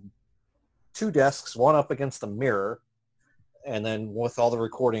just 2 desks, one up against the mirror, and then with all the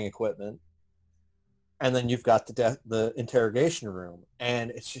recording equipment. And then you've got the interrogation room, and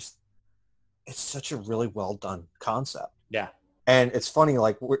it's such a really well done concept. Yeah. And it's funny,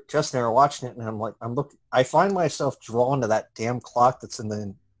 like Justin and I are watching it, and I'm like, I find myself drawn to that damn clock that's in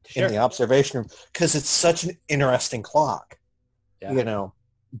the observation room, because it's such an interesting clock. Yeah.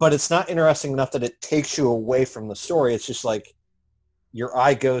 But it's not interesting enough that it takes you away from the story. It's just like your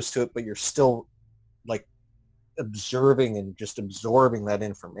eye goes to it, but you're still like observing and just absorbing that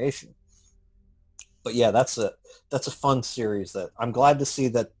information. But yeah, that's a fun series that I'm glad to see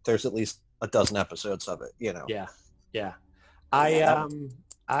that there's at least a dozen episodes of it. Yeah.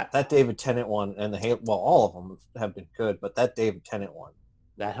 That David Tennant one and all of them have been good, but that David Tennant one,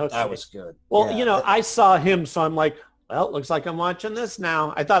 that was good. Well, I saw him, so I'm like, well, it looks like I'm watching this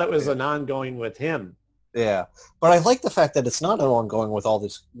now. I thought it was an ongoing with him. Yeah, but I like the fact that it's not an ongoing with all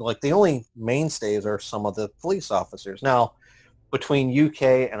this. Like, the only mainstays are some of the police officers. Now, between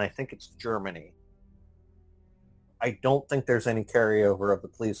UK and I think it's Germany, I don't think there's any carryover of the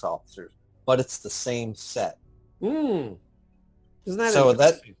police officers, but it's the same set. Isn't that so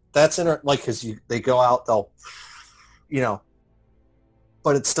interesting? that's because they go out, they'll,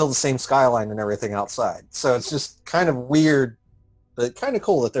 but it's still the same skyline and everything outside. So it's just kind of weird, but kind of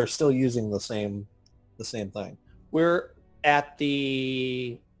cool that they're still using the same thing. We're at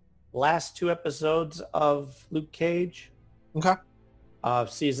the last 2 episodes of Luke Cage. Okay.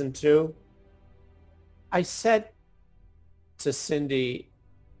 Of season 2. I said to Cindy,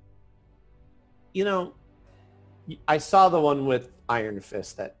 I saw the one with Iron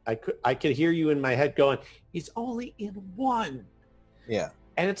Fist that I could hear you in my head going, he's only in one. Yeah.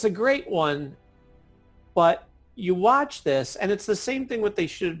 And it's a great one, but you watch this, and it's the same thing what they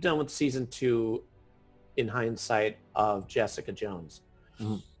should have done with season 2 in hindsight of Jessica Jones.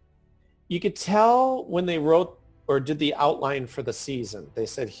 Mm-hmm. You could tell when they wrote or did the outline for the season, they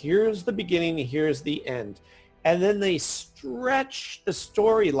said, here's the beginning, here's the end. And then they stretch the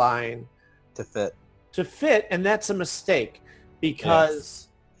storyline to fit, and that's a mistake because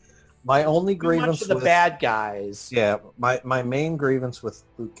my only grievance with the bad guys. Yeah, my main grievance with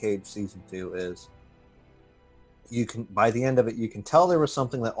Luke Cage season 2 is by the end of it, you can tell there was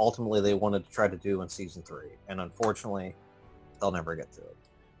something that ultimately they wanted to try to do in season 3, and unfortunately, they'll never get to it.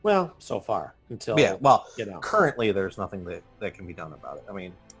 Well, so far until currently there's nothing that can be done about it. I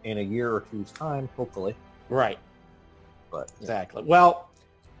mean, in a year or two's time, hopefully. Right. But exactly. Well,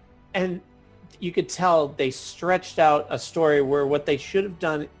 and you could tell they stretched out a story where what they should have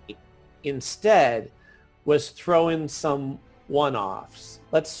done instead was throw in some one-offs.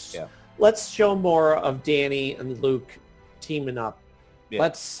 Let's show more of Danny and Luke teaming up. Yeah.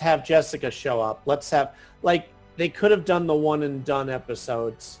 Let's have Jessica show up. Let's have, they could have done the one and done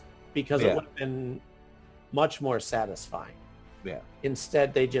episodes because it would have been much more satisfying. Yeah.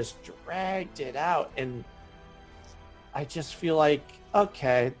 Instead, they just dragged it out, and I just feel like,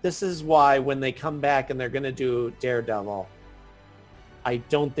 okay, this is why when they come back and they're going to do Daredevil, I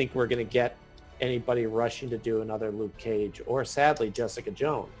don't think we're going to get anybody rushing to do another Luke Cage or, sadly, Jessica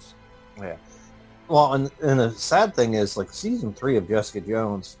Jones. Yeah. Well, and the sad thing is, season 3 of Jessica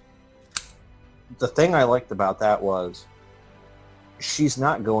Jones, the thing I liked about that was she's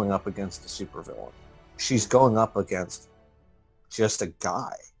not going up against a supervillain. She's going up against just a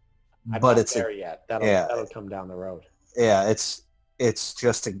guy. I'm not there yet. That'll come down the road. Yeah, it's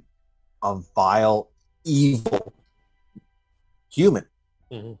just a vile, evil human.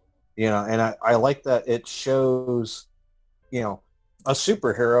 Mm-hmm. And I like that it shows, a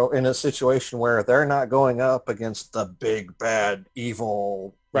superhero in a situation where they're not going up against the big, bad,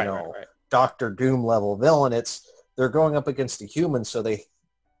 evil, right. Dr. Doom level villain. They're going up against a human, so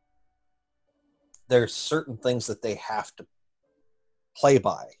there's certain things that they have to play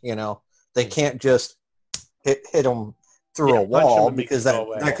by. They can't just hit them through a wall because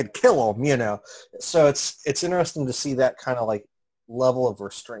that could kill them. So it's interesting to see that kind of level of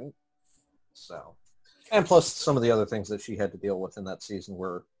restraint. So, and plus some of the other things that she had to deal with in that season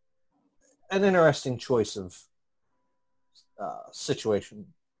were an interesting choice of situation.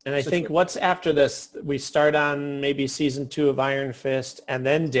 And I think what's after this, we start on maybe season 2 of Iron Fist and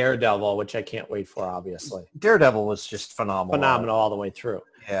then Daredevil, which I can't wait for, obviously. Daredevil was just phenomenal. Phenomenal all the way through.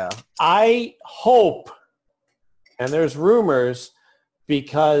 Yeah. I hope, and there's rumors,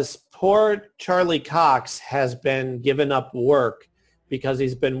 because poor Charlie Cox has been given up work because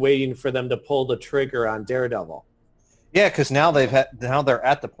he's been waiting for them to pull the trigger on Daredevil. Yeah, because now they're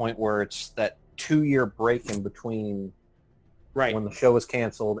at the point where it's that 2-year break in between when the show was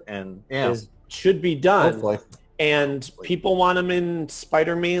canceled and should be done. Hopefully. And people want him in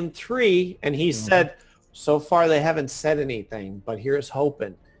Spider-Man 3, and he said, so far they haven't said anything, but here's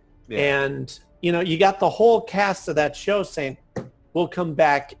hoping. Yeah. And, you got the whole cast of that show saying, we'll come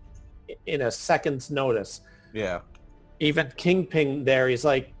back in a second's notice. Yeah. Even Kingpin there, he's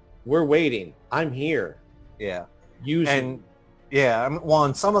like, we're waiting. I'm here. Yeah. And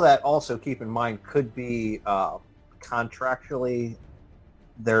some of that also, keep in mind, could be contractually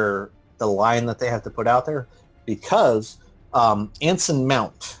the line that they have to put out there, because Anson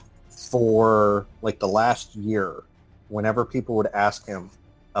Mount, for the last year, whenever people would ask him,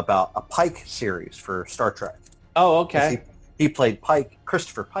 about a Pike series for Star Trek. Oh, okay. He played Pike,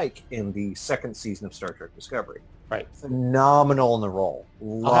 Christopher Pike, in the second season of Star Trek Discovery. Right. Phenomenal in the role.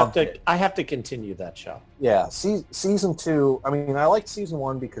 I have to continue that show. Yeah, season 2. I mean, I liked season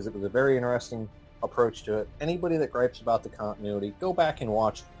 1 because it was a very interesting approach to it. Anybody that gripes about the continuity, go back and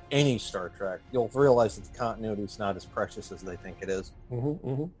watch any Star Trek. You'll realize that the continuity is not as precious as they think it is.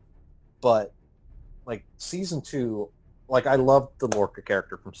 But like season 2, like I loved the Lorca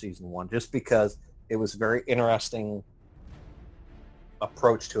character from season 1 just because it was a very interesting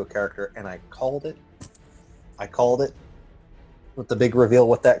approach to a character, and I called it with the big reveal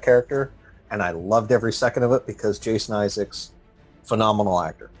with that character, and I loved every second of it because Jason Isaacs, phenomenal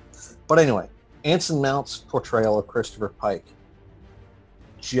actor. But anyway, Anson Mount's portrayal of Christopher Pike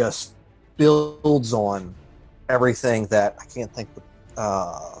just builds on everything that I can't think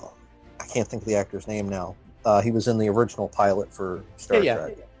of the actor's name now. He was in the original pilot for Star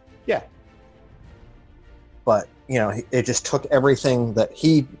Trek. Yeah. But it just took everything that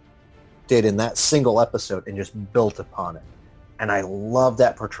he did in that single episode and just built upon it. And I love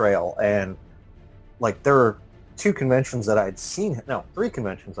that portrayal. And like there are 3 conventions I had seen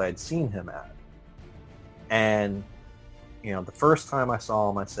him at. And the first time I saw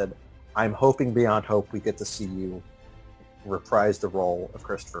him, I said, I'm hoping beyond hope we get to see you reprise the role of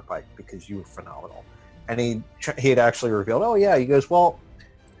Christopher Pike because you were phenomenal. And he had actually revealed, oh yeah, he goes, well,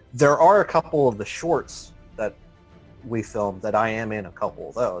 there are a couple of the shorts that we filmed that I am in a couple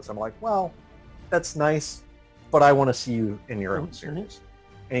of those. I'm like, well, that's nice, but I want to see you in your own series.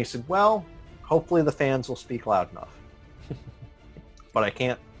 And he said, well, hopefully the fans will speak loud enough. But I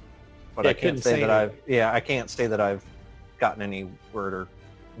can't say that I've gotten any word or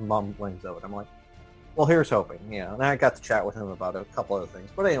mumblings of it. I'm like, well, here's hoping. And I got to chat with him about a couple other things.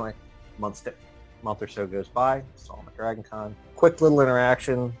 But anyway, month or so goes by, saw him at Dragon Con. Quick little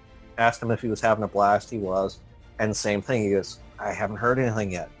interaction, asked him if he was having a blast. He was. And same thing, he goes, I haven't heard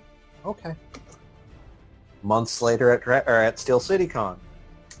anything yet. Okay. Months later at Steel City Con,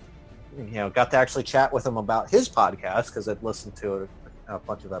 got to actually chat with him about his podcast because I'd listened to a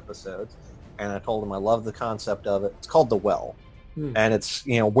bunch of episodes. And I told him I love the concept of it. It's called The Well. And it's,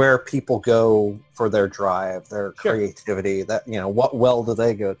 where people go for their drive, their creativity, that, what well do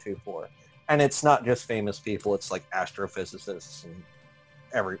they go to for? And it's not just famous people. It's like astrophysicists and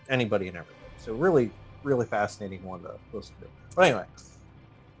anybody and everything. So really, really fascinating one to listen to. But anyway,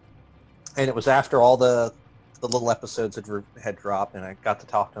 and it was after all the little episodes had dropped, and I got to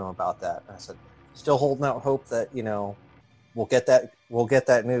talk to him about that. And I said, still holding out hope that, we'll get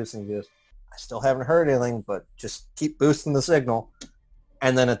that news. And he goes, I still haven't heard anything, but just keep boosting the signal.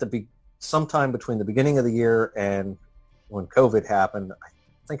 And then sometime between the beginning of the year and when COVID happened, I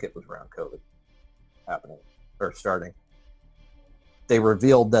think it was around COVID happening or starting, they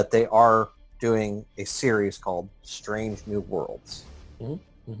revealed that they are doing a series called Strange New Worlds.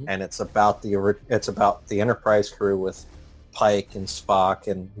 And it's about the Enterprise crew with Pike and Spock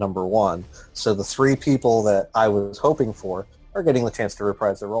and Number One. So the 3 people that I was hoping for are getting the chance to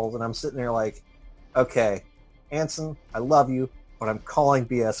reprise their roles, and I'm sitting there like, okay, Anson, I love you, but I'm calling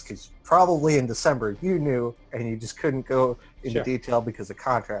BS because probably in December you knew and you just couldn't go into detail because of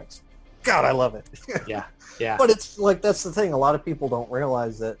contracts. God, I love it. Yeah. But it's like, that's the thing. A lot of people don't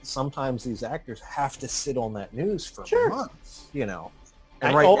realize that sometimes these actors have to sit on that news for months,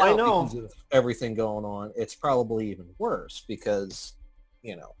 And right now, I know. because of everything going on, it's probably even worse because,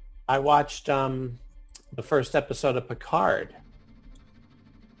 I watched the first episode of Picard.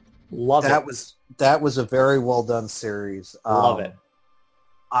 Love it. That was a very well done series. Love it.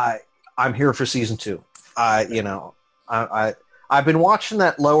 I'm here for season 2. I've been watching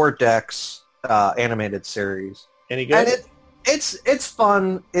that Lower Decks animated series. Any good? And it's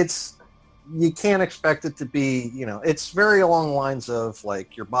fun. You can't expect it to be, it's very along the lines of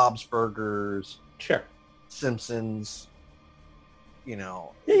like your Bob's Burgers, Simpsons,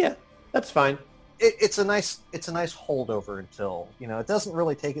 Yeah, that's fine. It's a nice holdover until, it doesn't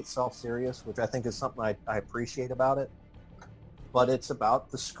really take itself serious, which I think is something I appreciate about it. But it's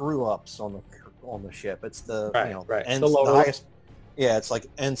about the screw ups on the ship. It's the the highest. Yeah, it's like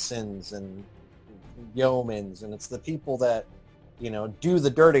ensigns and yeomans, and it's the people that do the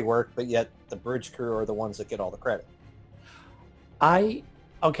dirty work, but yet the bridge crew are the ones that get all the credit. I'm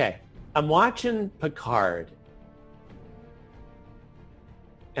watching Picard,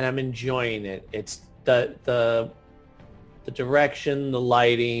 and I'm enjoying it. It's the direction, the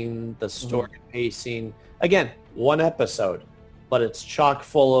lighting, the story pacing. Again, one episode, but it's chock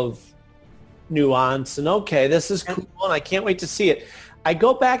full of nuance. And okay, this is cool, and I can't wait to see it. I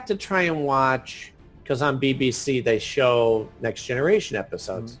go back to try and watch, because on BBC they show Next Generation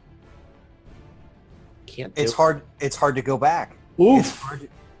episodes. Can't do It's it. hard. It's hard to go back. Oof.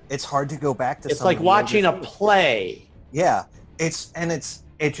 It's hard to go back to. It's some like of the watching older a shows. play. Yeah,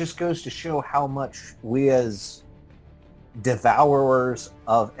 it just goes to show how much we as devourers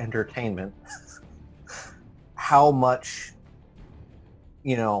of entertainment, how much,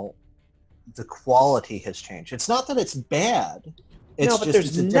 the quality has changed. It's not that it's bad. It's No, but just, there's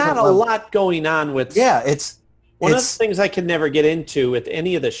it's a not different a level. lot going on with. Yeah, it's One of the things I can never get into with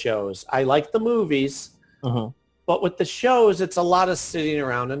any of the shows, I like the movies, but with the shows, it's a lot of sitting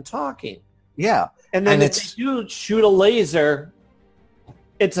around and talking. Yeah. And then And if it's- they do shoot a laser,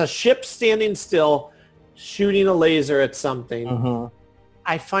 it's a ship standing still, shooting a laser at something.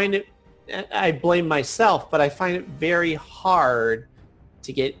 I find it, I blame myself, but I find it very hard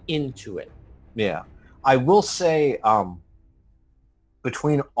to get into it. Yeah. I will say,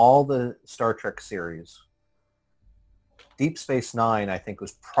 between all the Star Trek series, Deep Space Nine, I think,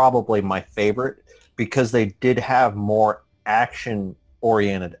 was probably my favorite because they did have more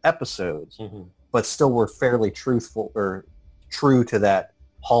action-oriented episodes, but still were fairly truthful or true to that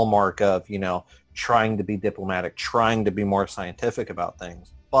hallmark of, trying to be diplomatic, trying to be more scientific about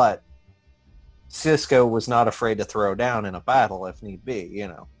things. But Sisko was not afraid to throw down in a battle if need be,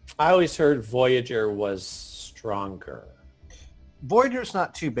 I always heard Voyager was stronger. Voyager's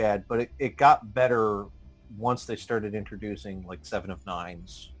not too bad, but it got better once they started introducing like Seven of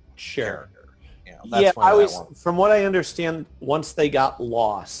Nine's character. That's when I that always, one- from what I understand, once they got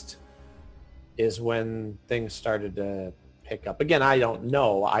lost is when things started to pick up. Again, I don't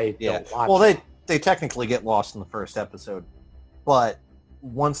know. I don't watch. Well, they technically get lost in the first episode, but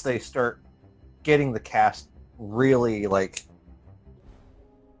once they start getting the cast really like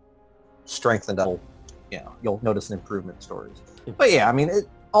strengthened up, you'll notice an improvement in stories. But yeah, I mean,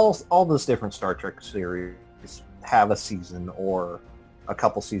 all those different Star Trek series have a season or a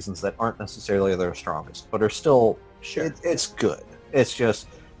couple seasons that aren't necessarily their strongest, but are still it's good. It's just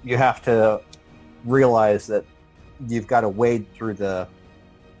you have to realize that you've got to wade through the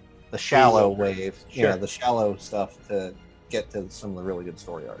shallow wave, the shallow stuff to get to some of the really good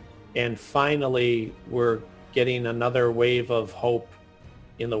story arcs. And finally, we're getting another wave of hope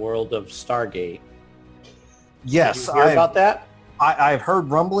in the world of Stargate. Yes, Did you hear about that? I've heard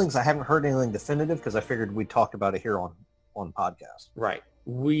rumblings. I haven't heard anything definitive because I figured we talked about it here on podcast. Right.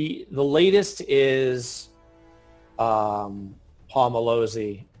 The latest is Paul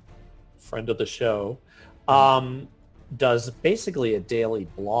Malozzi, friend of the show, does basically a daily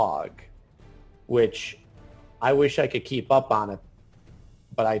blog, which I wish I could keep up on it,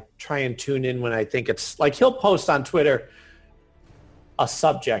 but I try and tune in when I think it's like he'll post on Twitter a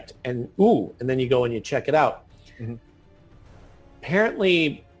subject and then you go and you check it out.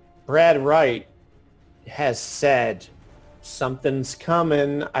 Apparently, Brad Wright has said something's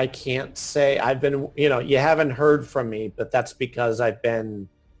coming. I can't say. I've been, you haven't heard from me, but that's because I've been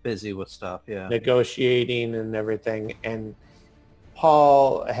busy with stuff, negotiating and everything. And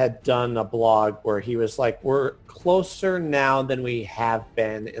Paul had done a blog where he was like, we're closer now than we have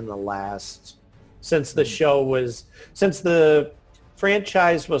been in the last, since the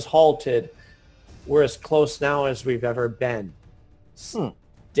franchise was halted, we're as close now as we've ever been.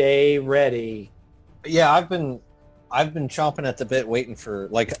 Stay ready. Yeah, I've been chomping at the bit waiting for,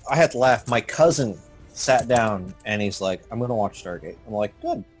 like, I had to laugh. My cousin sat down and he's like, I'm going to watch Stargate. I'm like,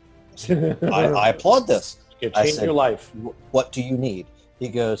 good. I applaud this. It changed your life. What do you need? He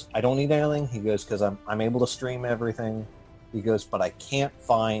goes, I don't need anything. He goes, because I'm able to stream everything. He goes, but I can't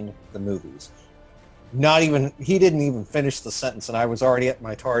find the movies. He didn't even finish the sentence, and I was already at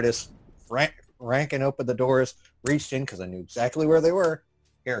my TARDIS, ranking open the doors, reached in because I knew exactly where they were.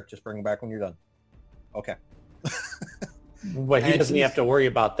 Here, just bring them back when you're done. Okay. But he doesn't have to worry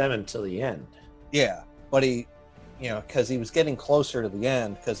about them until the end. Yeah, but he, because he was getting closer to the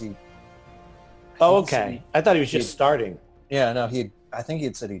end because he... Oh, okay. I thought he was just starting. Yeah, no, I think he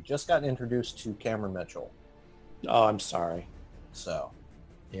had said he'd just gotten introduced to Cameron Mitchell. Oh, I'm sorry. So,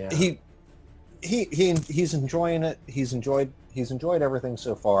 yeah, he's enjoying it. He's enjoyed everything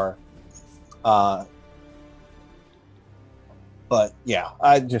so far. But yeah,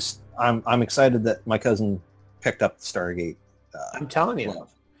 I'm excited that my cousin picked up the Stargate. I'm telling you.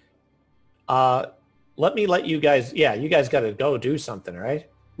 Let me let you guys. Yeah, you guys got to go do something, right?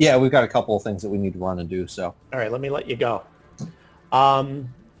 Yeah, we've got a couple of things that we need to run and do. So, all right, let me let you go.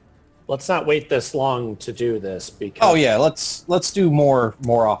 Let's not wait this long to do this because. Oh yeah, let's do more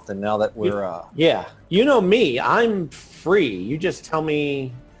often now that we're. Yeah, you know me. I'm free. You just tell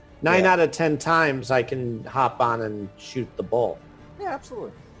me 9 out of 10 times I can hop on and shoot the bull. Yeah,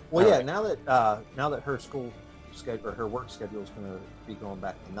 absolutely. Well, yeah. Right. Now that her school schedule or her work schedule is going to be going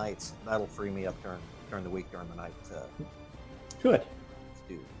back to nights, that'll free me up during the week, during the night. Good.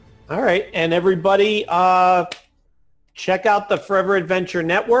 All right, and everybody, check out the Forever Adventure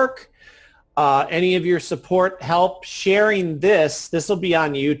Network. Any of your support help sharing this. This will be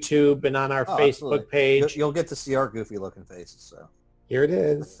on YouTube and on our Facebook absolutely. page. You'll get to see our goofy-looking faces. So here it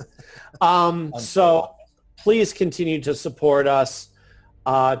is. So please continue to support us.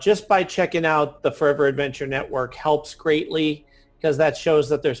 Just by checking out the Forever Adventure Network helps greatly, because that shows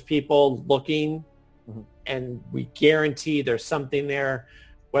that there's people looking, and we guarantee there's something there,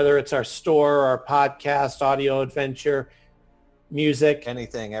 whether it's our store, our podcast, audio adventure, music.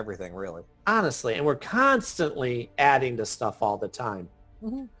 Anything, everything, really. Honestly, and we're constantly adding to stuff all the time.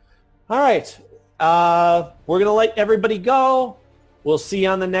 All right. We're going to let everybody go. We'll see you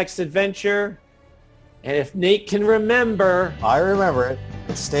on the next adventure. And if Nate can remember... I remember it.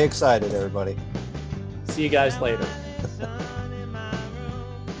 Stay excited, everybody. See you guys later.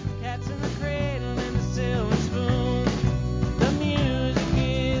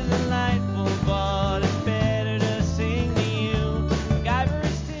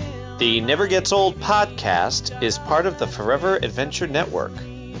 The Never Gets Old podcast is part of the Forever Adventure Network.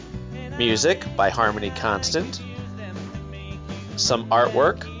 Music by Harmony Constant. Some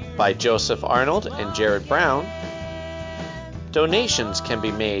artwork by Joseph Arnold and Jared Brown. Donations can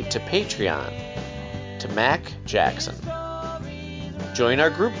be made to Patreon, to Mac Jackson. Join our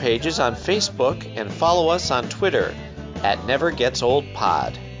group pages on Facebook and follow us on Twitter at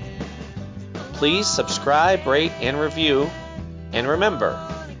NeverGetsOldPod. Please subscribe, rate, and review. And remember,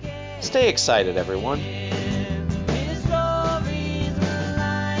 stay excited, everyone.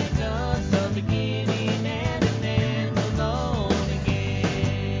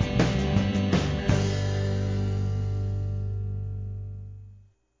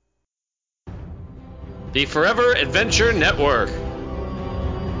 The Forever Adventure Network.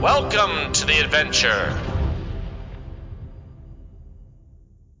 Welcome to the adventure.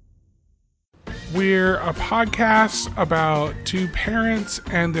 We're a podcast about two parents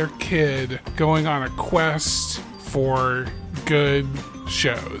and their kid going on a quest for good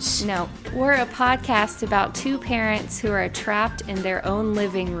shows. No, we're a podcast about two parents who are trapped in their own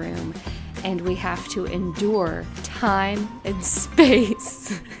living room, and we have to endure time and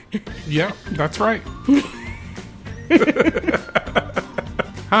space. Yep, that's right.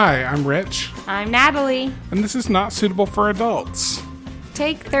 Hi, I'm Rich. I'm Natalie. And this is Not Suitable for Adults.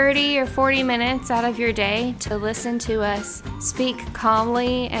 Take 30 or 40 minutes out of your day to listen to us speak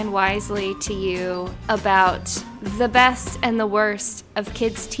calmly and wisely to you about the best and the worst of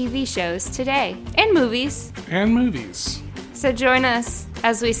kids' TV shows today. And movies. And movies. So join us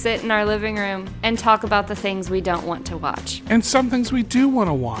as we sit in our living room and talk about the things we don't want to watch. And some things we do want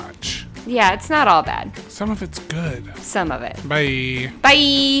to watch. Yeah, it's not all bad. Some of it's good. Some of it. Bye.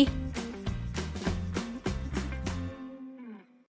 Bye.